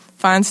fun to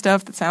find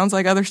stuff that sounds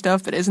like other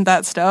stuff that isn't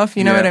that stuff.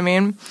 You know what I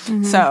mean?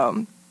 Mm-hmm.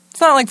 So it's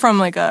not like from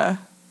like a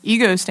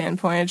ego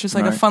standpoint. It's just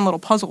like a fun little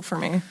puzzle for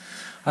me.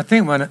 I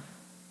think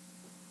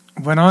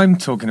when I'm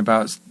talking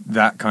about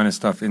that kind of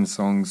stuff in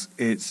songs,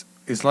 it's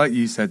like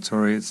you said,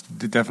 Tori, it's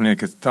definitely a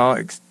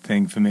cathartic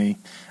thing for me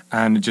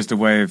and just a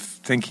way of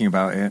thinking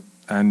about it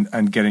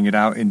and getting it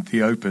out in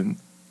the open.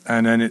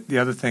 And then the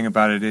other thing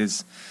about it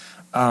is,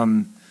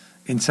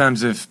 in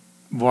terms of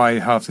why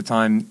half the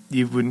time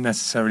you wouldn't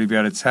necessarily be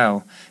able to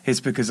tell, it's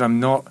because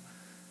I'm not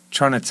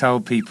trying to tell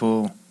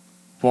people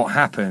what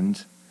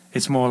happened.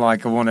 It's more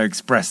like I want to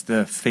express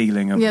the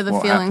feeling of what happened.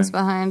 the feelings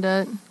behind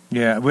it.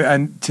 Yeah,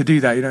 and to do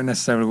that, you don't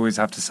necessarily always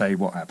have to say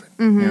what happened.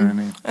 Mm-hmm. You know what I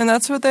mean? And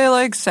that's what they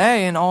like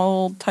say in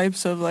all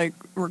types of like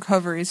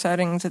recovery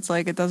settings. It's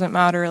like it doesn't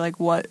matter like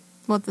what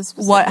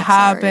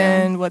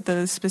happened, what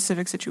the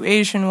specific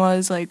situation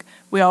was. Like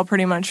we all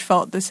pretty much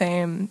felt the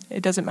same.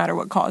 It doesn't matter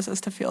what caused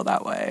us to feel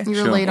that way.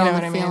 You relate You know on what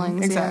the I mean?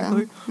 feelings.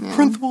 Exactly. Yeah.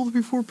 Principle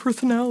before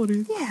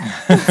personality.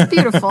 Yeah, it's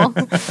beautiful.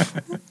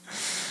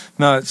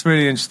 No, it's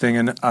really interesting,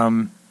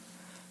 and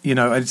you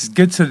know, it's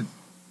good to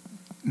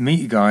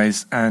meet you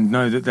guys and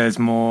know that there's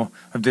more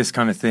of this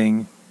kind of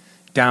thing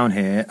down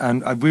here.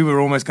 And we were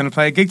almost going to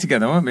play a gig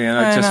together, weren't we? And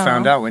I just know.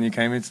 found out when you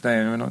came in today,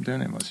 and we're not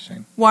doing it. What's a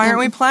shame. Why aren't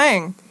we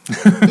playing?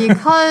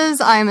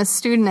 Because I'm a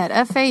student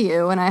at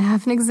FAU and I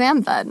have an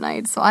exam that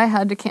night, so I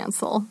had to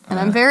cancel. And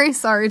I'm very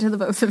sorry to the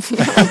both of you.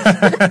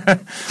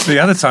 The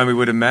other time we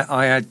would have met,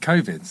 I had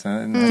COVID. So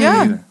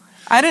Yeah.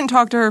 I didn't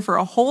talk to her for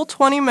a whole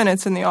 20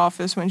 minutes in the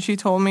office when she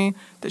told me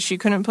that she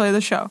couldn't play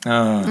the show.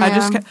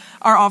 Oh.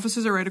 Our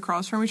offices are right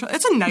across from each other.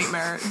 It's a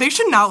nightmare. They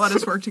should not let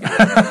us work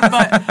together.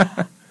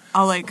 But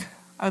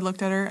I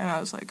looked at her and I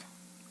was like,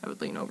 I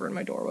would lean over in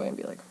my doorway and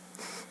be like,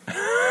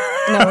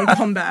 and I would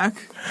come back.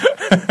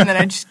 And then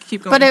I'd just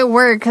keep going. But it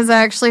worked because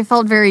I actually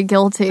felt very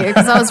guilty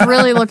because I was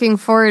really looking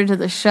forward to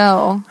the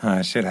show.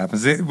 Shit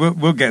happens.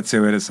 We'll get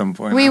to it at some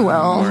point. We will.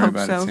 Don't worry hope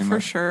about so, it too for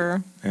much.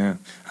 sure. Yeah.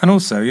 And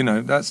also,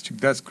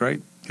 that's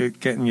great.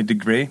 Getting your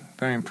degree.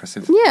 Very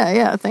impressive.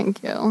 Yeah,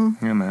 thank you.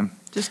 Yeah, man.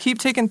 Just keep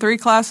taking 3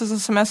 classes a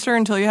semester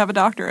until you have a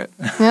doctorate.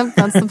 Yep,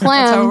 that's the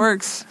plan. That's how it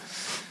works.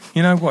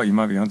 You know what? You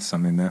might be onto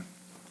something there.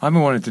 I've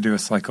been wanting to do a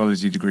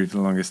psychology degree for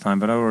the longest time,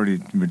 but I'm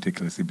already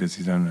ridiculously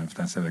busy. I don't know if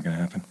that's ever going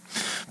to happen.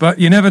 But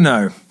you never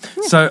know.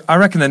 Yeah. So I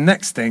reckon the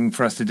next thing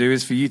for us to do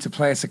is for you to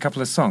play us a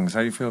couple of songs.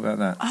 How do you feel about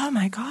that? Oh,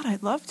 my God,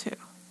 I'd love to.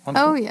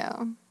 Wonderful. Oh,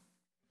 yeah.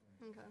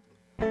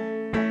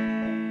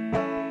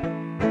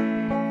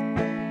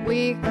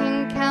 We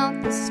can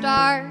count the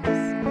stars,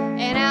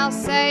 and I'll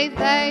say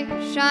they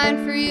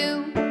shine for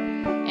you.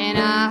 And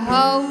I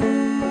hope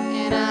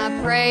and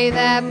I pray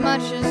that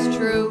much is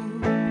true.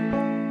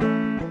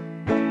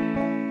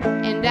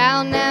 And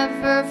I'll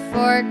never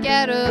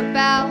forget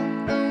about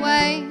the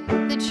way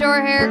that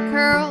your hair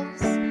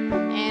curls.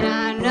 And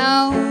I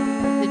know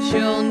that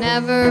you'll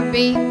never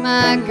be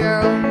my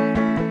girl.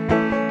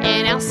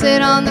 And I'll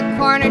sit on the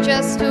corner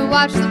just to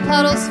watch the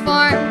puddles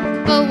form.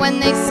 But when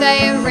they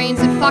say it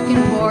rains, it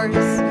fucking pours.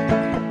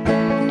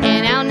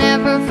 And I'll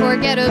never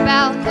forget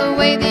about the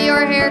way that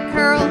your hair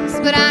curls.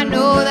 But I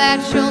know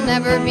that you'll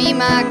never be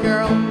my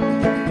girl.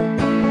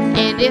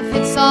 And if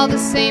it's all the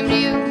same to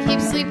you,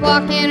 keep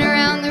sleepwalking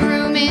around the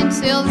room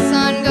until the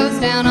sun goes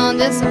down on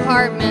this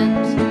apartment.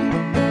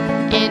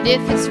 And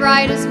if it's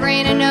right as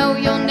rain, I know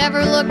you'll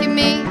never look at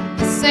me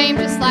the same,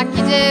 just like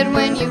you did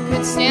when you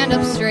could stand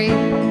up straight.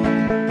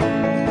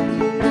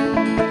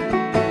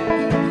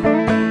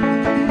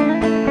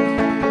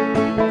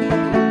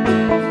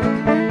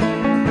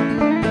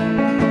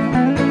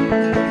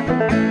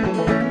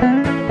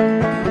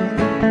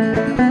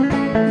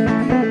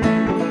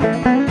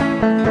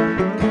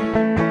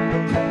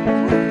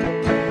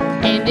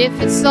 If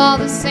it's all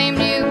the same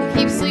to you,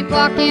 keep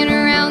sleepwalking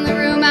around the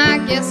room. I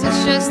guess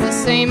it's just the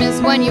same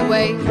as when you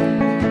wake.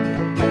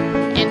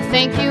 And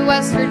thank you,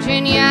 West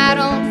Virginia, I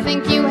don't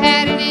think you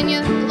had it in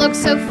you. Looked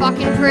so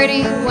fucking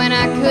pretty when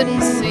I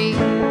couldn't see.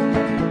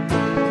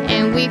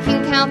 And we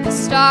can count the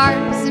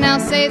stars, and I'll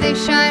say they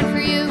shine for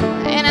you.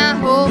 And I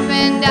hope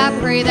and I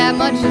pray that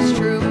much is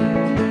true.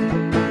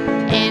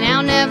 And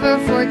I'll never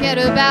forget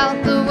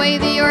about the way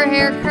that your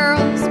hair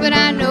curls. But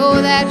I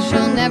know that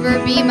you'll never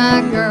be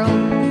my girl.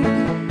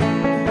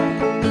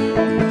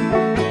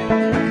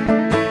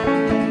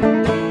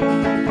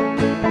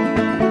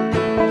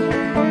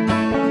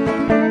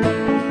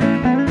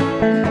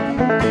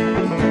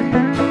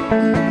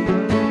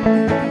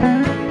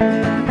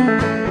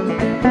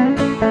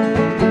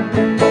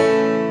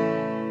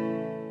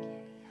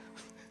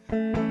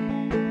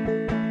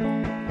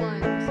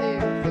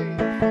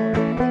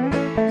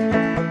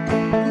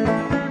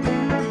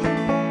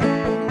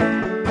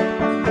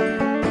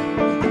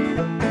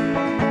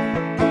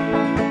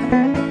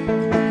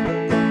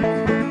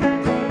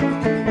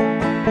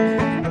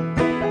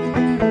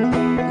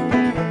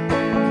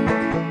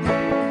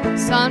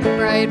 Sun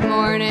bright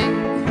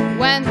morning,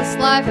 when this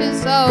life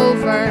is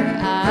over,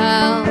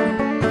 I'll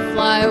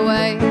fly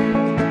away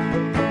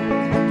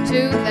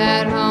to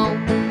that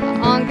home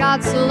on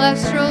God's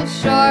celestial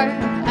shore.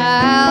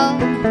 I'll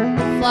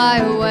fly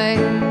away.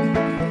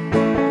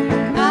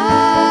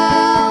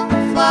 I'll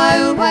fly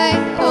away,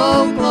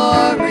 oh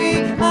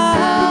glory.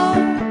 I'll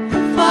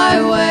fly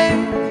away.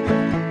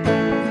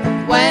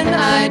 When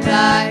I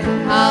die,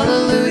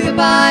 hallelujah,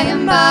 by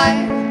and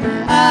by,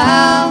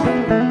 I'll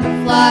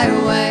fly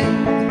away.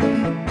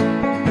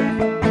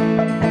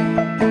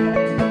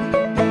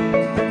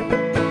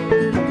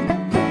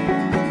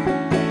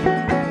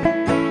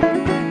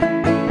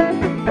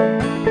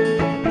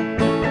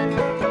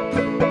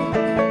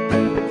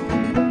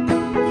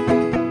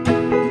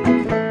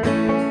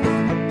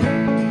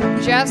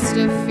 Just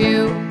a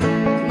few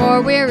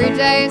more weary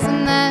days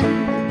and then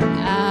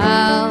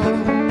I'll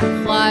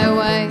fly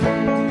away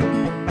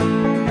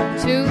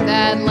to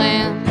that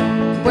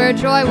land where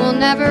joy will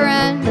never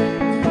end.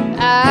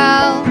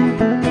 I'll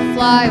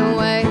fly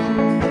away.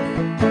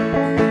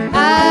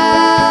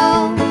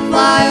 I'll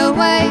fly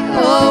away,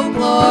 oh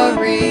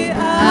glory.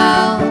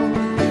 I'll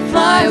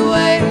fly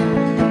away.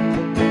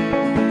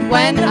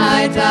 When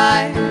I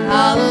die,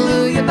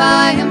 hallelujah,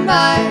 by and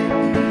by,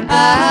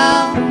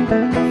 I'll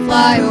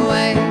fly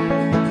away.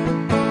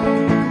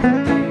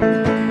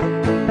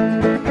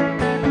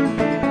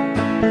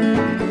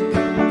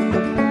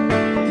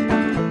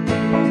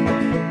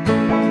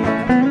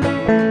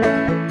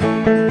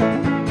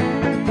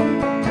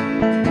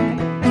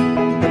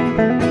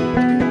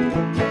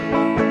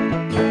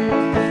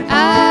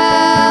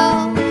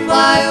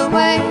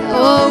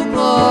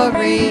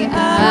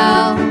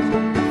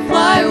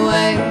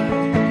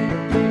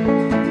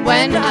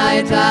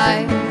 I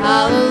die,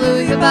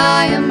 hallelujah,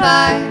 by and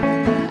by,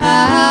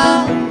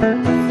 I'll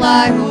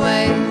fly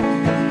away,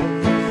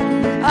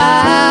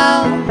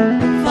 I'll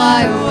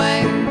fly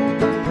away,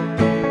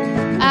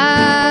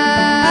 I'll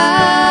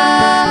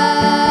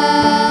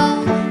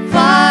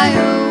fly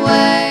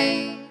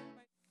away.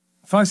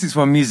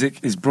 561 Music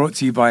is brought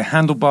to you by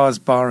Handlebars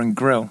Bar and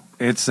Grill.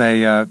 It's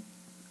a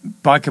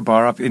biker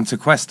bar up in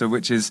Tequesta,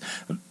 which is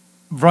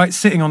right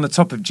sitting on the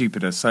top of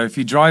Jupiter. So if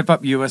you drive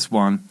up US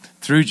 1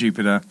 through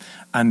Jupiter,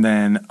 and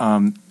then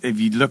if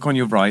you look on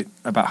your right,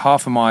 about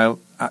half a mile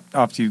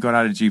after you've got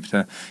out of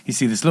Jupiter, you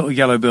see this little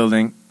yellow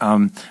building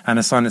and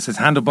a sign that says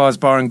Handlebars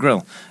Bar and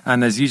Grill.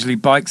 And there's usually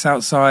bikes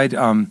outside.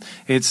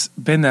 It's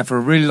been there for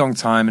a really long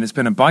time, and it's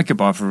been a biker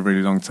bar for a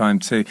really long time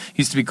too. It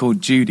used to be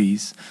called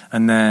Judy's,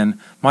 and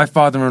then my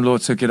father-in-law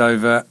took it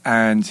over,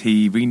 and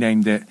he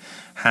renamed it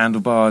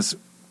Handlebars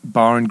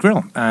Bar and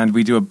Grill, and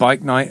we do a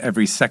bike night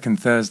every second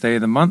Thursday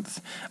of the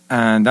month,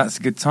 and that's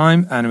a good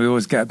time, and we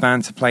always get a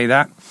band to play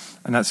that,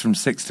 and that's from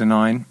 6 to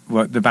 9.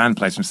 Well, the band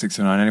plays from 6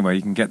 to 9 anyway.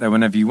 You can get there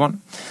whenever you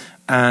want.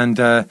 And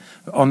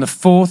on the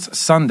fourth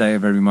Sunday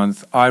of every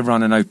month, I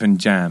run an open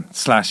jam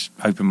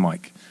 / open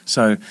mic.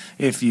 So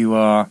if you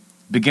are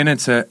beginner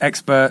to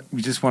expert,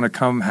 you just want to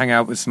come hang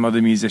out with some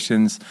other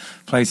musicians,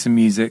 play some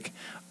music,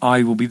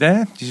 I will be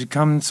there. You should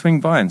come and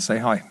swing by and say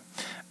hi.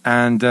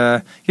 And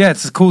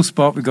it's a cool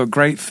spot. We've got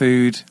great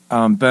food.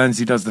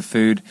 Bernsey does the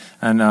food,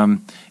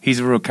 and he's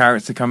a real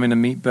character. Come in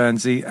and meet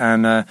Bernsey,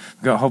 and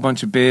we've got a whole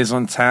bunch of beers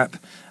on tap.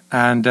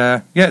 And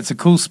it's a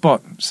cool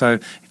spot. So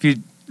if you're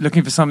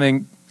looking for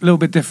something a little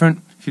bit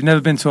different, if you've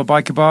never been to a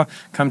biker bar,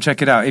 come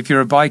check it out. If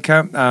you're a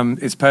biker,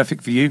 it's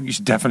perfect for you. You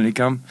should definitely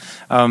come.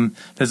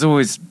 There's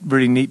always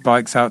really neat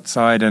bikes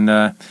outside,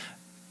 and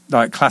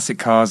like classic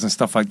cars and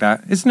stuff like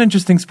that. It's an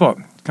interesting spot.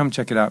 Come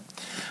check it out.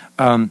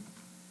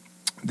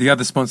 The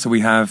other sponsor we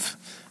have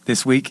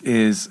this week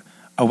is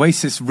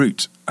Oasis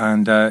Root,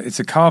 and it's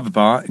a carver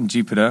bar in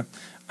Jupiter.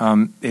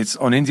 It's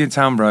on Indian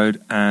Town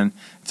Road, and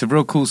it's a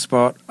real cool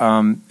spot.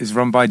 It's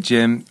run by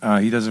Jim.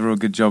 He does a real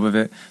good job of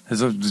it.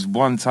 There's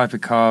one type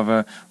of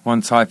carver,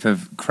 one type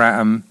of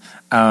kratom,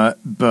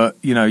 but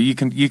you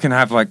can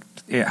have like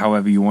it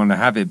however you want to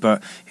have it,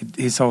 but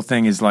his whole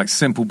thing is like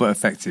simple but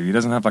effective. He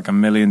doesn't have like a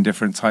million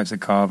different types of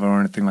carver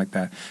or anything like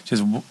that.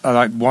 Just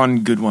like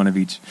one good one of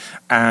each,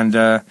 and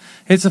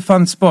it's a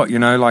fun spot.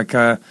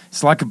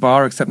 It's like a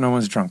bar except no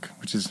one's drunk,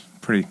 which is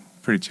pretty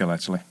chill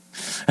actually.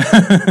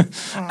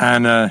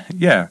 And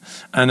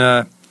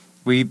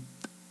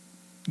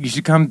you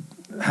should come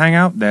hang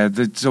out there.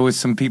 There's always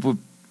some people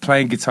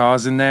playing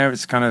guitars in there.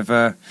 It's kind of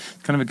a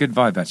good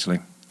vibe actually.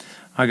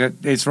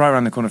 It's right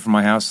around the corner from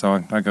my house,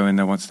 so I go in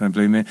there once in a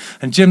blue moon.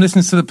 And Jim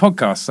listens to the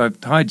podcast, so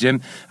hi,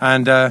 Jim.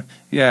 And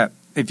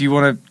if you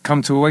want to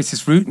come to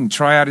Oasis Root and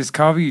try out his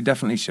carver, you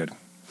definitely should.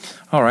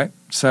 All right,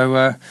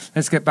 so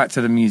let's get back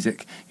to the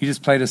music. You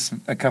just played us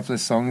a couple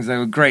of songs. They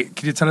were great.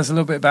 Could you tell us a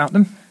little bit about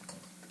them?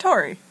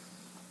 Tori.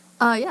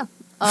 Yeah.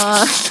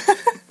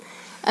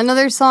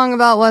 Another song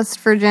about West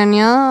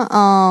Virginia.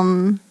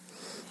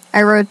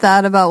 I wrote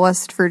that about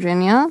West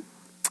Virginia.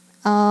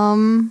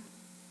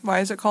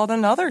 Why is it called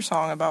Another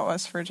Song About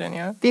West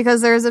Virginia?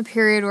 Because there was a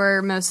period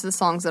where most of the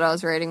songs that I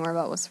was writing were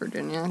about West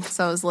Virginia. Because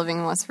I was living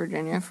in West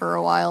Virginia for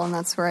a while, and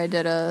that's where I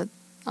did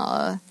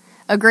a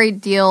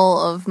great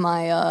deal of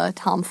my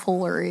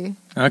tomfoolery.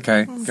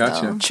 Okay,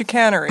 gotcha.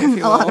 Chicanery, if you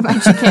will. A lot of my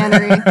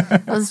chicanery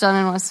was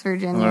done in West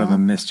Virginia. A lot of the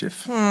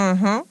mischief.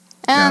 Mm-hmm.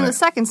 And the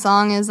second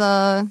song is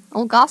a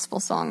old gospel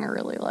song I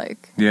really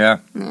like. Yeah.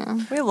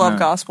 We love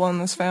gospel in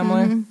this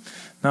family. Mm-hmm.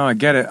 No, I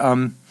get it.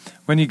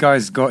 When you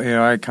guys got here,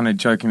 I kind of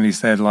jokingly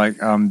said,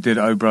 did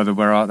Oh Brother,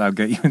 Where Art Thou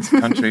get you into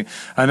country?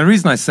 And the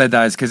reason I said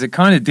that is because it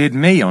kind of did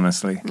me,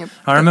 honestly. Yep.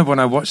 I remember when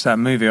I watched that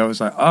movie, I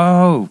was like,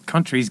 oh,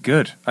 country's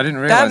good. I didn't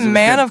realize that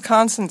Man of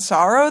Constant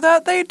Sorrow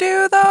that they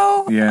do,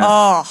 though? Yeah.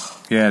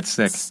 Oh. Yeah, it's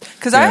sick.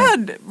 Because I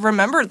had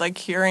remembered,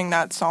 hearing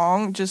that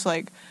song, just,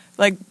 like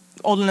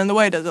Old and in the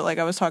Way does it,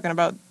 I was talking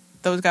about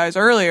those guys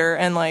earlier,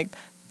 and,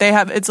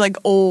 it's,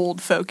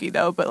 old folky,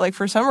 though, but,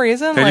 for some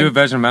reason, They do a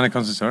version of Man of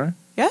Constant Sorrow?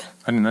 Yeah.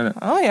 I didn't know that.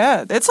 Oh,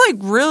 yeah. It's,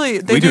 really...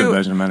 We do a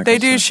version of Man of They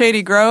Constant do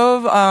Shady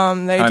Grove. I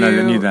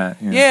knew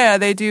that. Yeah,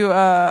 they do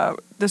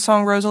the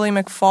song Rosalie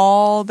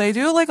McFall. They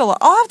do, a lot...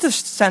 I'll have to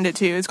send it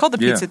to you. It's called The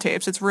Pizza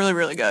Tapes. It's really,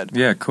 really good.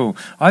 Yeah, cool.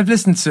 I've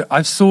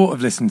sort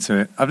of listened to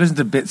it. I've listened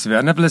to bits of it.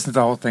 I've never listened to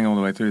the whole thing all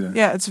the way through, though.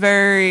 Yeah, it's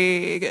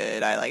very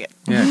good. I like it.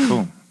 Yeah,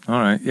 cool. All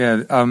right.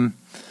 Yeah,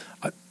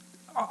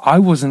 I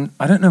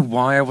don't know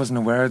why I wasn't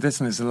aware of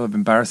this, and it's a little bit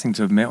embarrassing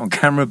to admit on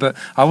camera, but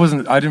I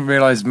didn't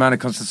realize Man of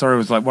Constant Sorrow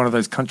was one of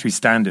those country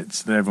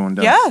standards that everyone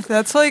does. Yeah,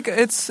 that's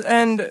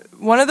and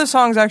one of the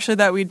songs actually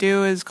that we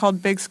do is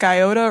called Big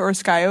Skyota or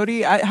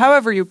Skyoti,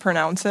 however you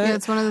pronounce it. Yeah,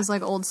 it's one of those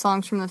old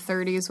songs from the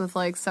 30s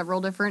with several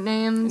different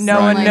names. No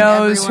one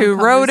knows who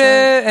wrote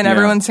it, and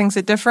everyone sings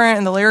it different,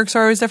 and the lyrics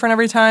are always different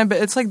every time, but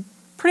it's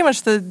pretty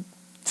much the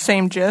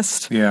same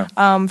gist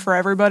for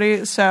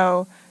everybody,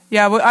 so...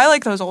 Yeah, but I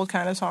like those old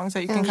kind of songs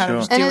that you can kind of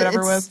just do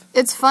whatever with.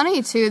 It's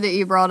funny, too, that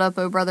you brought up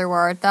Oh Brother,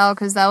 Where Art Thou,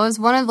 because that was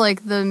one of,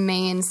 like, the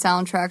main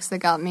soundtracks that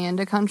got me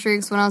into country,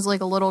 because when I was,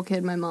 like, a little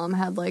kid, my mom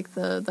had, like,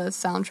 the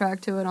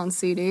soundtrack to it on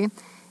CD, and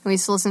we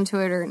used to listen to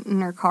it in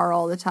her car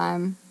all the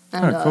time.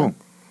 And, cool.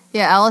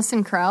 Yeah,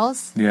 Alison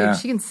Krauss. Yeah.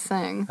 Dude, she can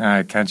sing.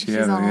 Can she? She's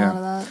Yeah, on a yeah. lot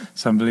of that.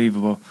 It's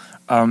unbelievable.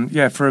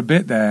 Yeah, for a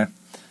bit there,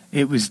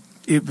 it was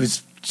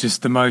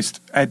just the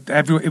most.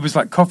 It was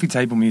like coffee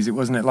table music,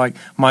 wasn't it? Like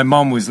my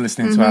mum was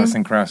listening to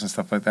Alison Krauss and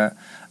stuff like that,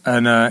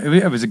 and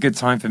it was a good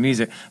time for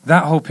music.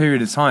 That whole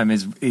period of time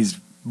is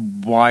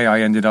why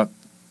I ended up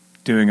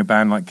doing a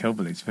band like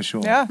Killbillies for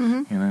sure. Yeah,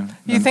 you know.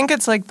 You think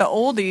it's like the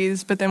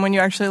oldies, but then when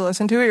you actually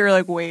listen to it, you're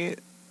like, wait.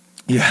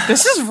 Yeah.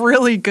 This is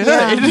really good.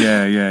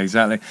 Yeah,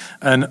 exactly.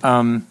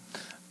 And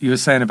you were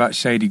saying about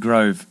Shady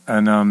Grove,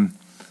 and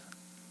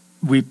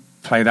we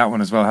play that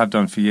one as well. Have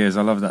done for years.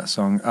 I love that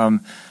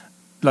song.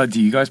 Like,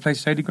 do you guys play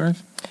Shady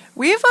Grove?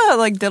 We've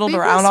like diddled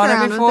We've around on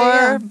it before,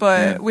 yeah.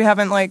 but we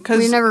haven't like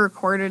we never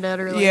recorded it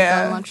or like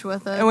done much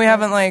with it, and we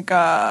haven't like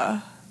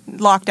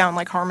locked down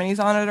like harmonies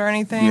on it or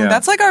anything. Yeah.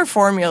 That's like our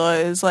formula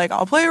is like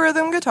I'll play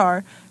rhythm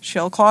guitar,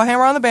 she'll claw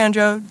hammer on the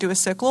banjo, do a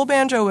sick little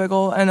banjo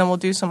wiggle, and then we'll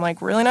do some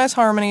like really nice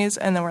harmonies,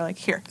 and then we're like,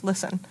 here,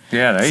 listen.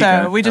 Yeah, there you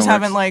so go. we just That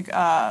haven't like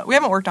we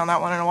haven't worked on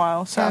that one in a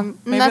while. So and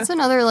that's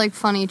another like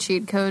funny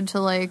cheat code to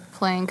like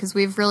playing, because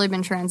we've really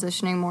been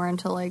transitioning more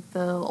into like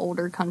the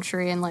older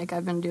country, and like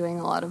I've been doing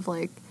a lot of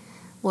like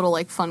little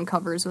like fun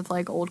covers with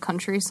like old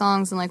country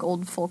songs and like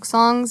old folk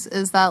songs.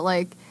 Is that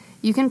like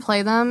you can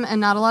play them and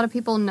not a lot of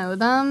people know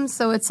them,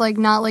 so it's like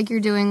not like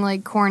you're doing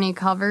like corny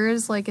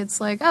covers. Like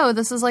it's like, oh,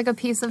 this is like a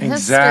piece of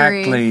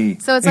history.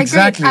 So it's like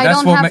great, I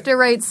don't have to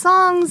write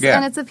songs,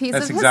 and it's a piece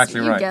of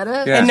exactly history. right. You get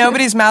it? Yeah. And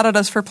nobody's mad at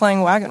us for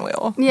playing Wagon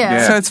Wheel.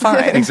 Yeah. So it's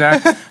fine.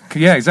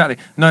 Exactly. Yeah, exactly.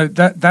 No,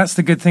 that's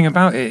the good thing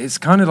about it. It's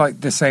kind of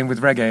like the same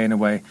with reggae in a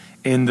way,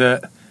 in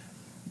that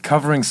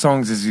covering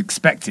songs is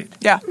expected.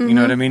 Yeah. You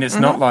know what I mean? It's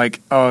not like,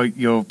 oh,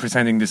 you're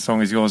pretending this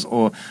song is yours,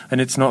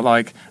 and it's not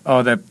like,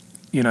 oh, they're,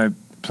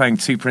 playing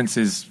Two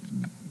Princes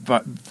by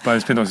the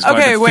Spindles like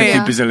the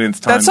 50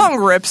 bazillionth time. That song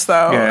rips,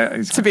 though,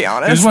 to be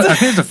honest. I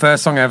think it's the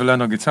first song I ever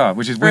learned on guitar,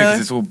 which is weird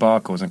because it's all bar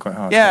chords and quite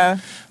hard. Yeah.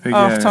 But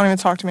don't even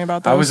talk to me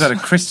about those. I was at a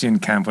Christian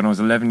camp when I was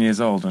 11 years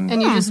old. And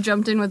you just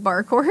jumped in with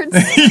bar chords?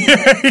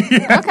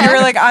 Yeah. Okay. You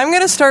were like, I'm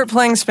going to start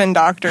playing Spin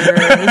Doctors.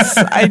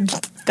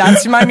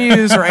 That's my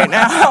muse right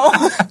now.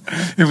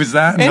 It was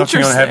that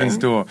knocking on heaven's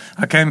door.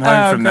 I came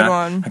home from that.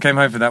 One. I came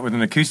home from that with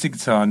an acoustic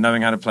guitar,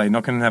 knowing how to play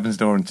knocking on heaven's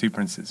door and Two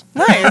Princes.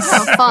 Nice.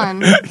 Oh,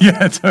 fun.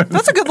 Yeah, totally.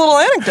 That's a good little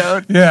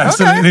anecdote. Yeah,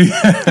 absolutely.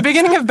 The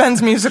beginning of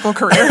Ben's musical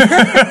career.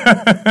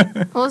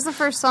 What was the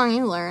first song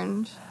you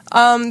learned?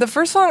 The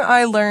first song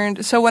I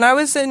learned, so when I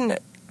was in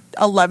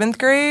 11th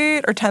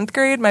grade or 10th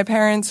grade, my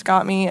parents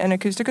got me an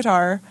acoustic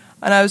guitar.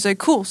 And I was like,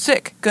 cool,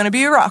 sick, gonna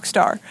be a rock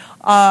star.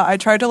 I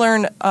tried to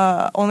learn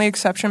Only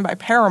Exception by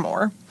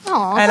Paramore.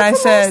 Oh, and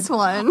that's nice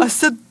one. I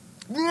said,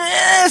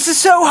 this is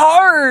so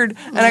hard.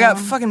 And I got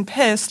fucking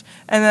pissed.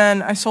 And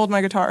then I sold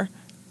my guitar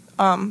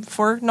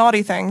for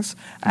naughty things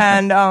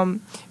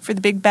and for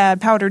the big bad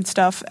powdered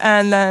stuff.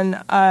 And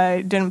then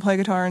I didn't play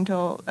guitar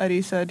until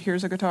Eddie said,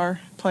 here's a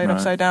guitar, play it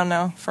upside down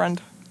now, friend.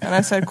 And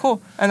I said,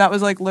 cool. And that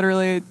was like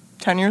literally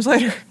 10 years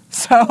later.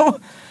 So...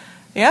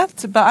 yeah,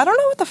 but I don't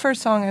know what the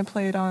first song I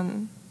played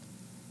on,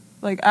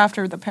 like,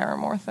 after the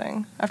Paramore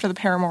thing, after the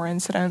Paramore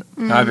incident.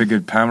 I have a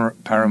good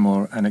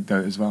Paramore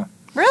anecdote as well.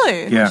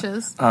 Really? Yeah. Which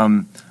is?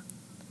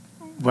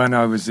 When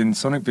I was in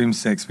Sonic Boom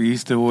 6, we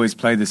used to always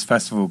play this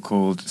festival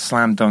called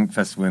Slam Dunk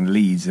Festival in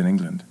Leeds in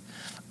England.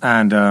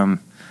 And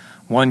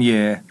one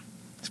year,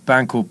 this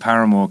band called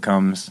Paramore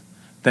comes.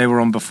 They were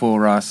on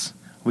before us.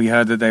 We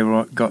heard that they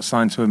got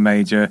signed to a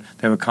major.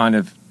 They were kind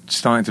of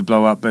starting to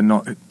blow up, but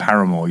not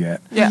Paramore yet.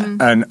 Yeah.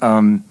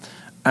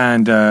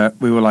 And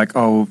we were like,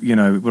 oh,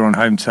 we're on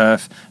home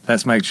turf.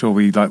 Let's make sure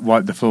we like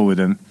wipe the floor with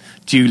them.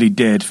 Duly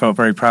did. Felt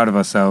very proud of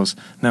ourselves.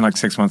 And then like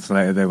 6 months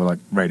later, they were like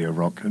Radio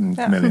Rock and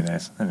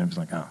Millionaires, and it was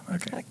like, oh,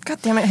 okay.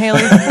 God damn it,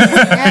 Haley.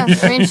 Yeah,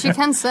 I mean she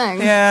can sing.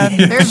 Yeah,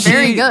 they're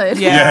very good.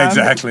 Yeah,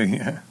 exactly.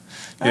 Yeah.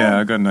 Yeah,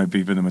 I got no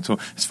beef with them at all.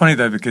 It's funny,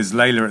 though, because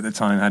Layla at the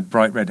time had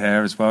bright red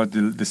hair as well,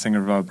 the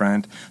singer of our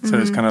band. So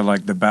it's kind of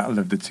like the battle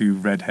of the two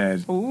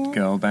red-haired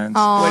girl bands.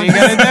 Oh, what are you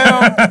going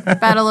to do?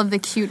 Battle of the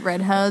cute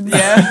redheads.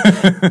 Yeah,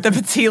 the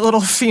petite little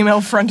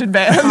female-fronted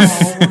bands.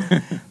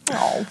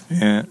 Oh.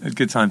 Yeah,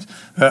 good times.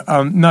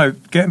 No,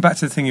 getting back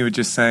to the thing you were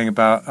just saying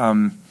about,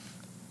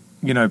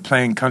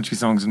 playing country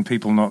songs and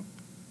people not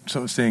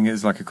sort of seeing it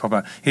as like a cop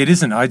out. It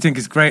isn't. I think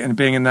it's great, and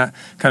being in that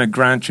kind of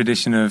grand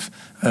tradition of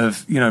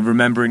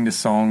remembering the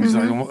songs,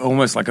 like,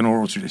 almost like an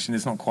oral tradition.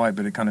 It's not quite,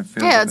 but it kind of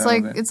feels. Yeah,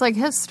 it's like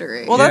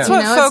history. Well, that's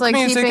what folk like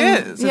music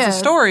is. It's a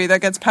story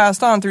that gets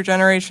passed on through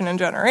generation and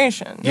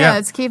generation. Yeah,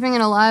 it's keeping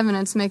it alive, and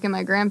it's making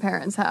my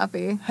grandparents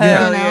happy.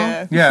 Hell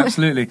yeah. Yeah,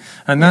 absolutely.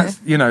 And that's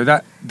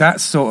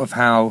that's sort of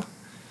how.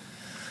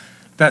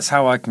 That's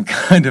how I can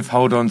kind of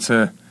hold on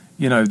to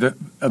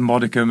a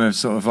modicum of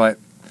sort of like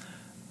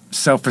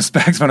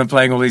self-respect when I'm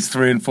playing all these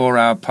 3 and 4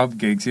 hour pub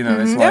gigs. You know,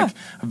 it's like,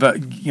 but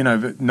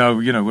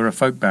we're a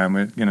folk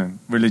band.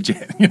 We're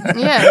legit. You know?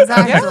 Yeah,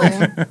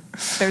 exactly.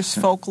 There's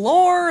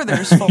folklore,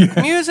 there's folk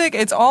music.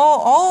 It's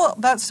all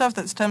that stuff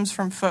that stems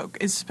from folk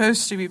is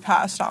supposed to be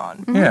passed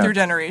on through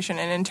generation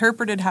and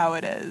interpreted how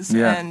it is.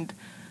 Yeah. And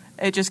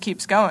it just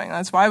keeps going.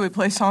 That's why we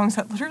play songs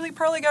that literally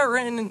probably got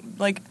written in,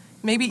 like,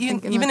 maybe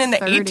even in the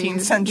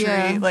 18th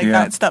century.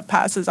 That stuff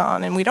passes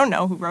on, and we don't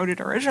know who wrote it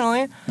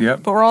originally.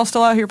 Yep. But we're all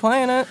still out here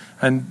playing it.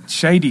 And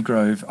Shady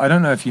Grove, I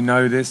don't know if you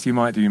know this, you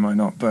might do, you might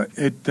not, but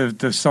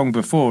the song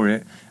before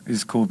it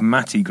is called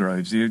Matty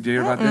Groves. Do you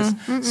hear about this?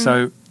 Mm-mm.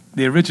 So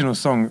the original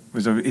song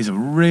is a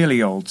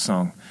really old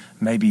song,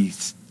 maybe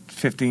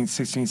 15th,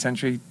 16th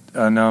century,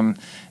 and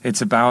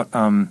it's about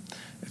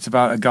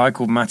a guy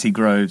called Matty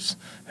Groves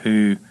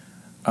who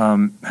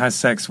has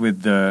sex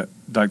with the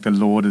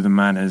lord of the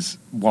manor's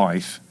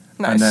wife,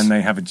 nice. And then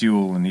they have a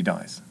duel and he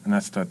dies, and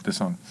that's the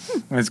song.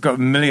 And it's got a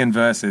million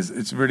verses.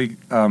 It's really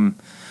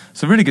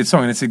it's a really good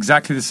song, and it's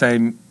exactly the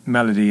same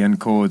melody and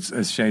chords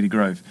as Shady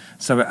Grove.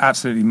 So it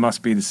absolutely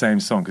must be the same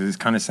song because it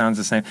kind of sounds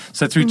the same.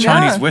 So through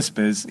Chinese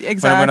whispers,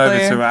 when I went over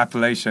to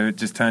Appalachia, it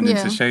just turned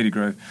into Shady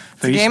Grove.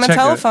 It's a game of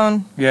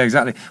telephone. Yeah,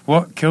 exactly.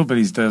 What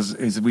Killbillies does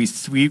is we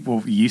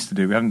used to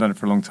do. We haven't done it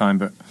for a long time,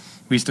 but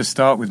we used to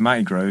start with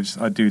Matty Groves.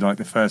 I'd do like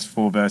the first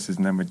 4 verses,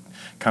 and then we'd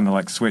kind of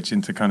like switch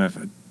into kind of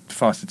a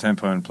faster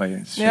tempo and play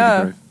it. Shady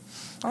Grove.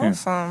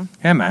 Awesome.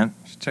 Yeah, man.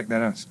 You should check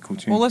that out. It's a cool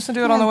tune. We'll listen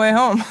to it on the way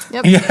home.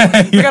 Yep. We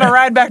got to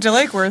ride back to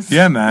Lake Worth.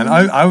 Yeah, man.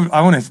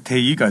 I want to hear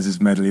you guys'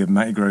 medley of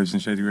Matty Groves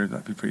and Shady Grove.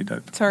 That'd be pretty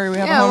dope. Sorry, we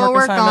have a we'll homework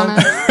work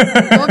assignment. on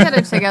it. We'll get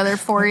it together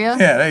for you.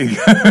 Yeah, there you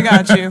go. We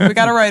got you. We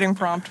got a writing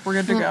prompt. We're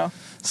good to go.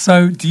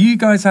 So, do you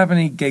guys have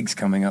any gigs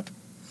coming up?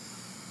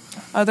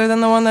 Other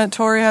than the one that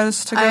Tori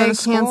has to go to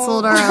school? I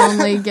canceled our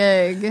only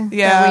gig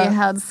that we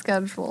had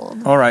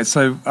scheduled. All right,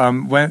 so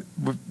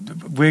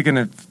we're going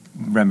to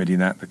remedy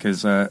that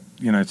because,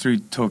 through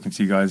talking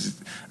to you guys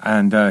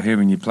and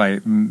hearing you play,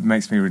 it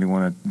makes me really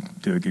want to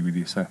do a gig with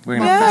you. So we're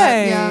going to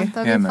Yeah,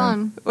 that'd be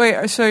fun.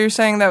 Wait, so you're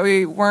saying that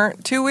we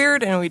weren't too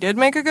weird and we did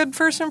make a good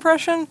first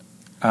impression?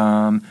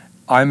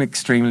 I'm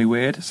extremely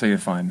weird, so you're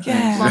fine.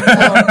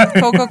 Yeah.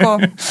 Cool. All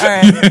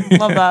right.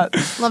 Love that.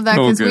 Love that,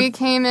 because we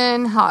came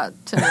in hot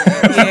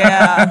tonight.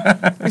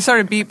 Yeah. We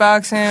started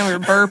beatboxing. We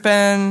were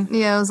burping.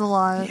 Yeah, it was a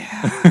lot.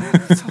 Yeah.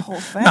 It's a whole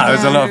thing. No, it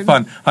was a lot of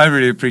fun. I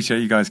really appreciate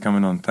you guys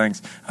coming on.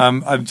 Thanks.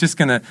 I'm just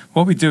going to...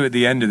 What we do at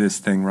the end of this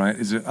thing, right,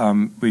 is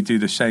we do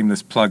the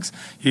shameless plugs.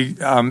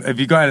 Have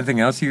you got anything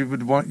else you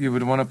would want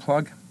to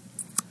plug?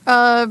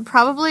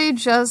 Probably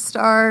just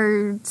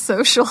our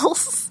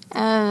socials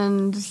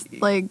and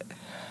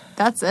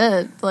that's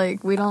it.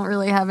 We don't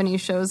really have any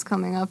shows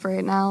coming up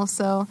right now,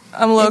 so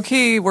I'm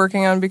low-key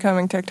working on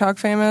becoming TikTok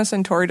famous,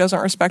 and Tori doesn't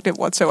respect it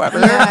whatsoever.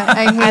 Yeah,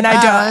 I hate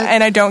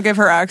I don't give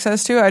her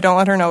access to it. I don't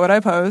let her know what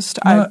I post.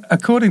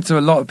 According to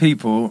a lot of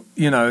people,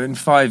 in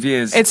 5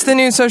 years... It's the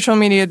new social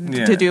media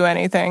to do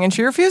anything, and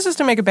she refuses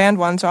to make a banned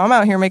one, so I'm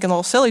out here making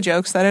little silly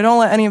jokes that I don't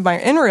let any of my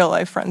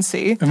in-real-life friends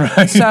see.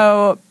 Right.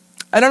 So...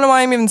 I don't know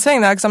why I'm even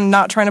saying that, because I'm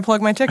not trying to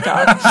plug my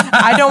TikTok.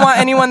 I don't want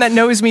anyone that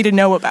knows me to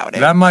know about it.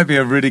 That might be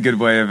a really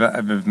good way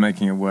of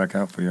making it work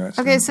out for you,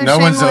 actually. Okay, so no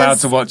one's allowed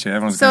to watch it.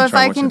 Everyone's so if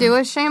try I watch can it. do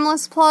a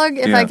shameless plug,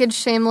 if I could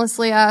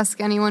shamelessly ask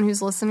anyone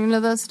who's listening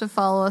to this to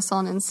follow us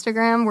on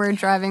Instagram, we're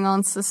Driving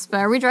on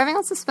Are we Driving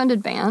on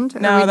Suspended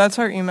Band? No, that's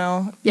our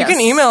email. Yes. You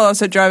can email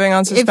us at Driving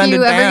on Suspended Band. If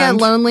you ever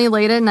get lonely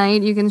late at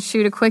night, you can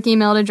shoot a quick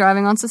email to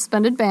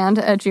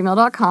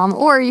drivingonssuspendedband@gmail.com,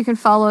 or you can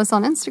follow us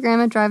on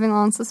Instagram at Driving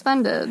on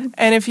Suspended.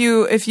 And if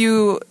you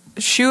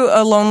shoot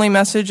a lonely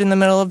message in the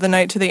middle of the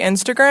night to the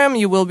Instagram,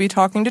 you will be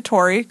talking to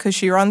Tori, because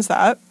she runs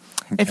that.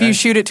 Okay. If you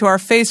shoot it to our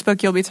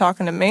Facebook, you'll be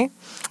talking to me,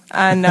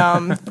 and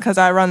because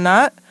I run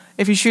that.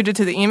 If you shoot it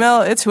to the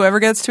email, it's whoever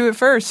gets to it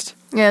first.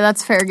 Yeah,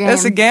 that's fair game.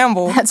 That's a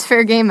gamble. That's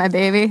fair game, my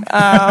baby.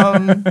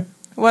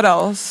 What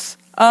else?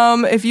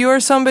 If you are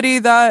somebody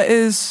that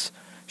is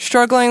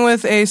struggling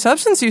with a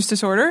substance use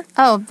disorder.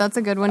 Oh, that's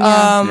a good one,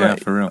 yeah. Yeah,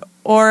 for real.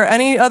 Or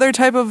any other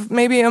type of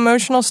maybe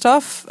emotional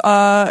stuff,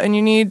 and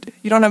you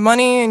don't have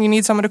money and you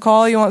need someone to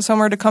call, you want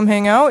somewhere to come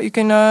hang out, you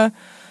can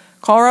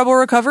call Rebel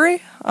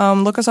Recovery,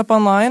 look us up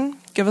online,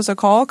 give us a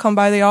call, come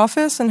by the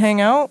office and hang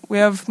out. We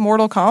have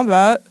Mortal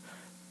Kombat.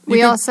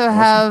 We also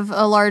have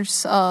a large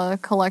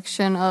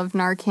collection of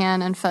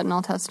Narcan and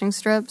fentanyl testing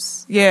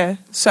strips. Yeah,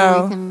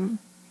 so we can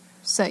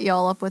set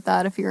y'all up with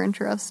that if you're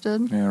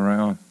interested. Yeah, right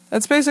on.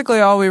 That's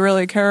basically all we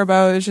really care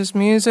about, is just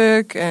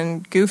music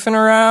and goofing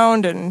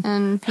around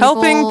and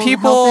helping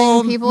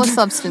people with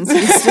substance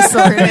use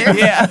disorder.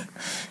 Yeah.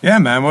 Yeah,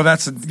 man. Well,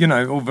 that's,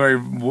 all very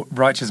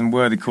righteous and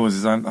worthy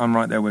causes. I'm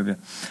right there with you.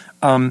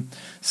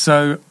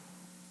 So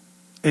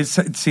it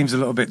seems a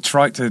little bit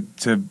trite to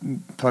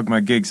plug my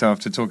gigs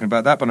after talking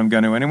about that, but I'm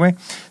going to anyway.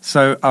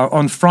 So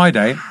on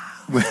Friday...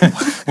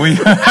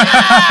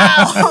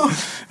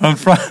 On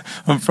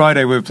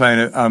Friday we're playing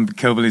at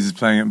Killbillies is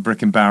playing at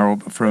Brick and Barrel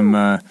from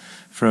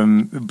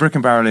Brick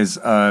and Barrel is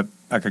like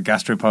a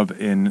gastropub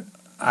in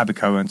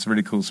Abaco, and it's a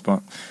really cool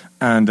spot.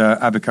 And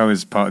Abaco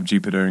is part of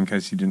Jupiter, in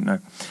case you didn't know.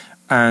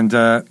 And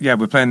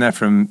we're playing there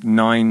from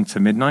 9 to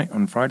midnight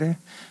on Friday.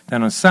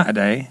 Then on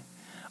Saturday,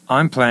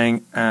 I'm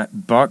playing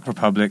at Bark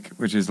Republic,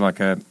 which is like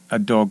a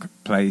dog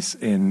place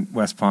in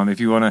West Palm. If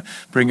you want to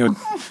bring your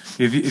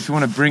if you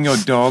want to bring your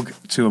dog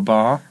to a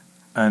bar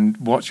and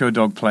watch your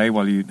dog play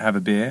while you have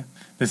a beer,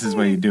 this is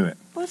where you do it.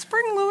 Let's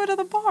bring Louis to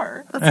the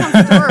bar. That sounds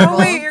adorable. Oh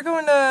wait, you're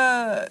going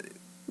to...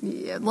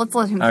 Yeah, let's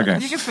let him Okay.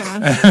 finish. You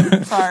can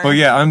finish. Sorry. Well,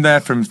 yeah, I'm there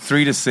from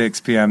 3 to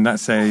 6 p.m.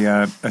 That's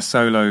a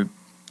solo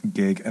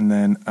gig. And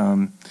then,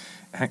 hang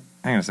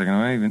on a second,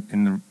 am I even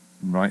in the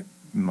right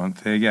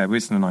month here? Yeah,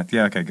 it's the 9th.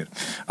 Yeah, okay, good.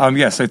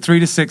 So 3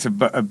 to 6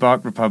 at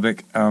Bark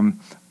Republic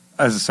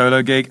as a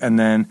solo gig. And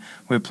then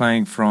we're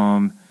playing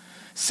from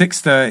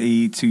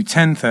 6:30 to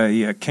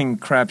 10:30 at King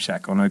Crab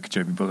Shack on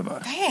Okeechobee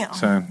Boulevard. Damn.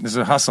 So there's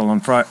a hustle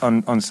on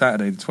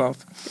Saturday the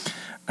 12th.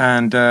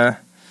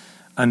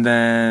 And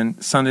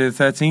then Sunday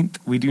the 13th,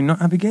 we do not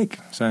have a gig.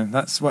 So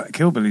that's what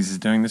Killbillies is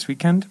doing this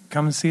weekend.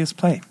 Come and see us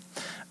play.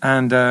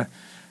 And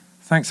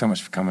thanks so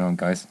much for coming on,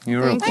 guys. You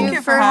were real Thank cool. Thank you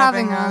you for for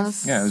having having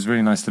us. Yeah, it was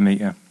really nice to meet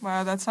you.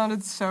 Wow, that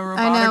sounded so robotically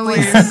I know,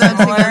 we said that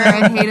similar.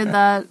 together. I hated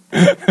that.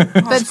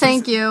 But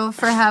thank you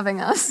for having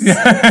us.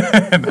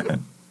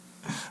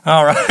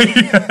 All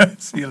right.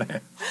 See you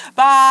later.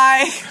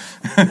 Bye.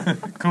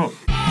 Cool.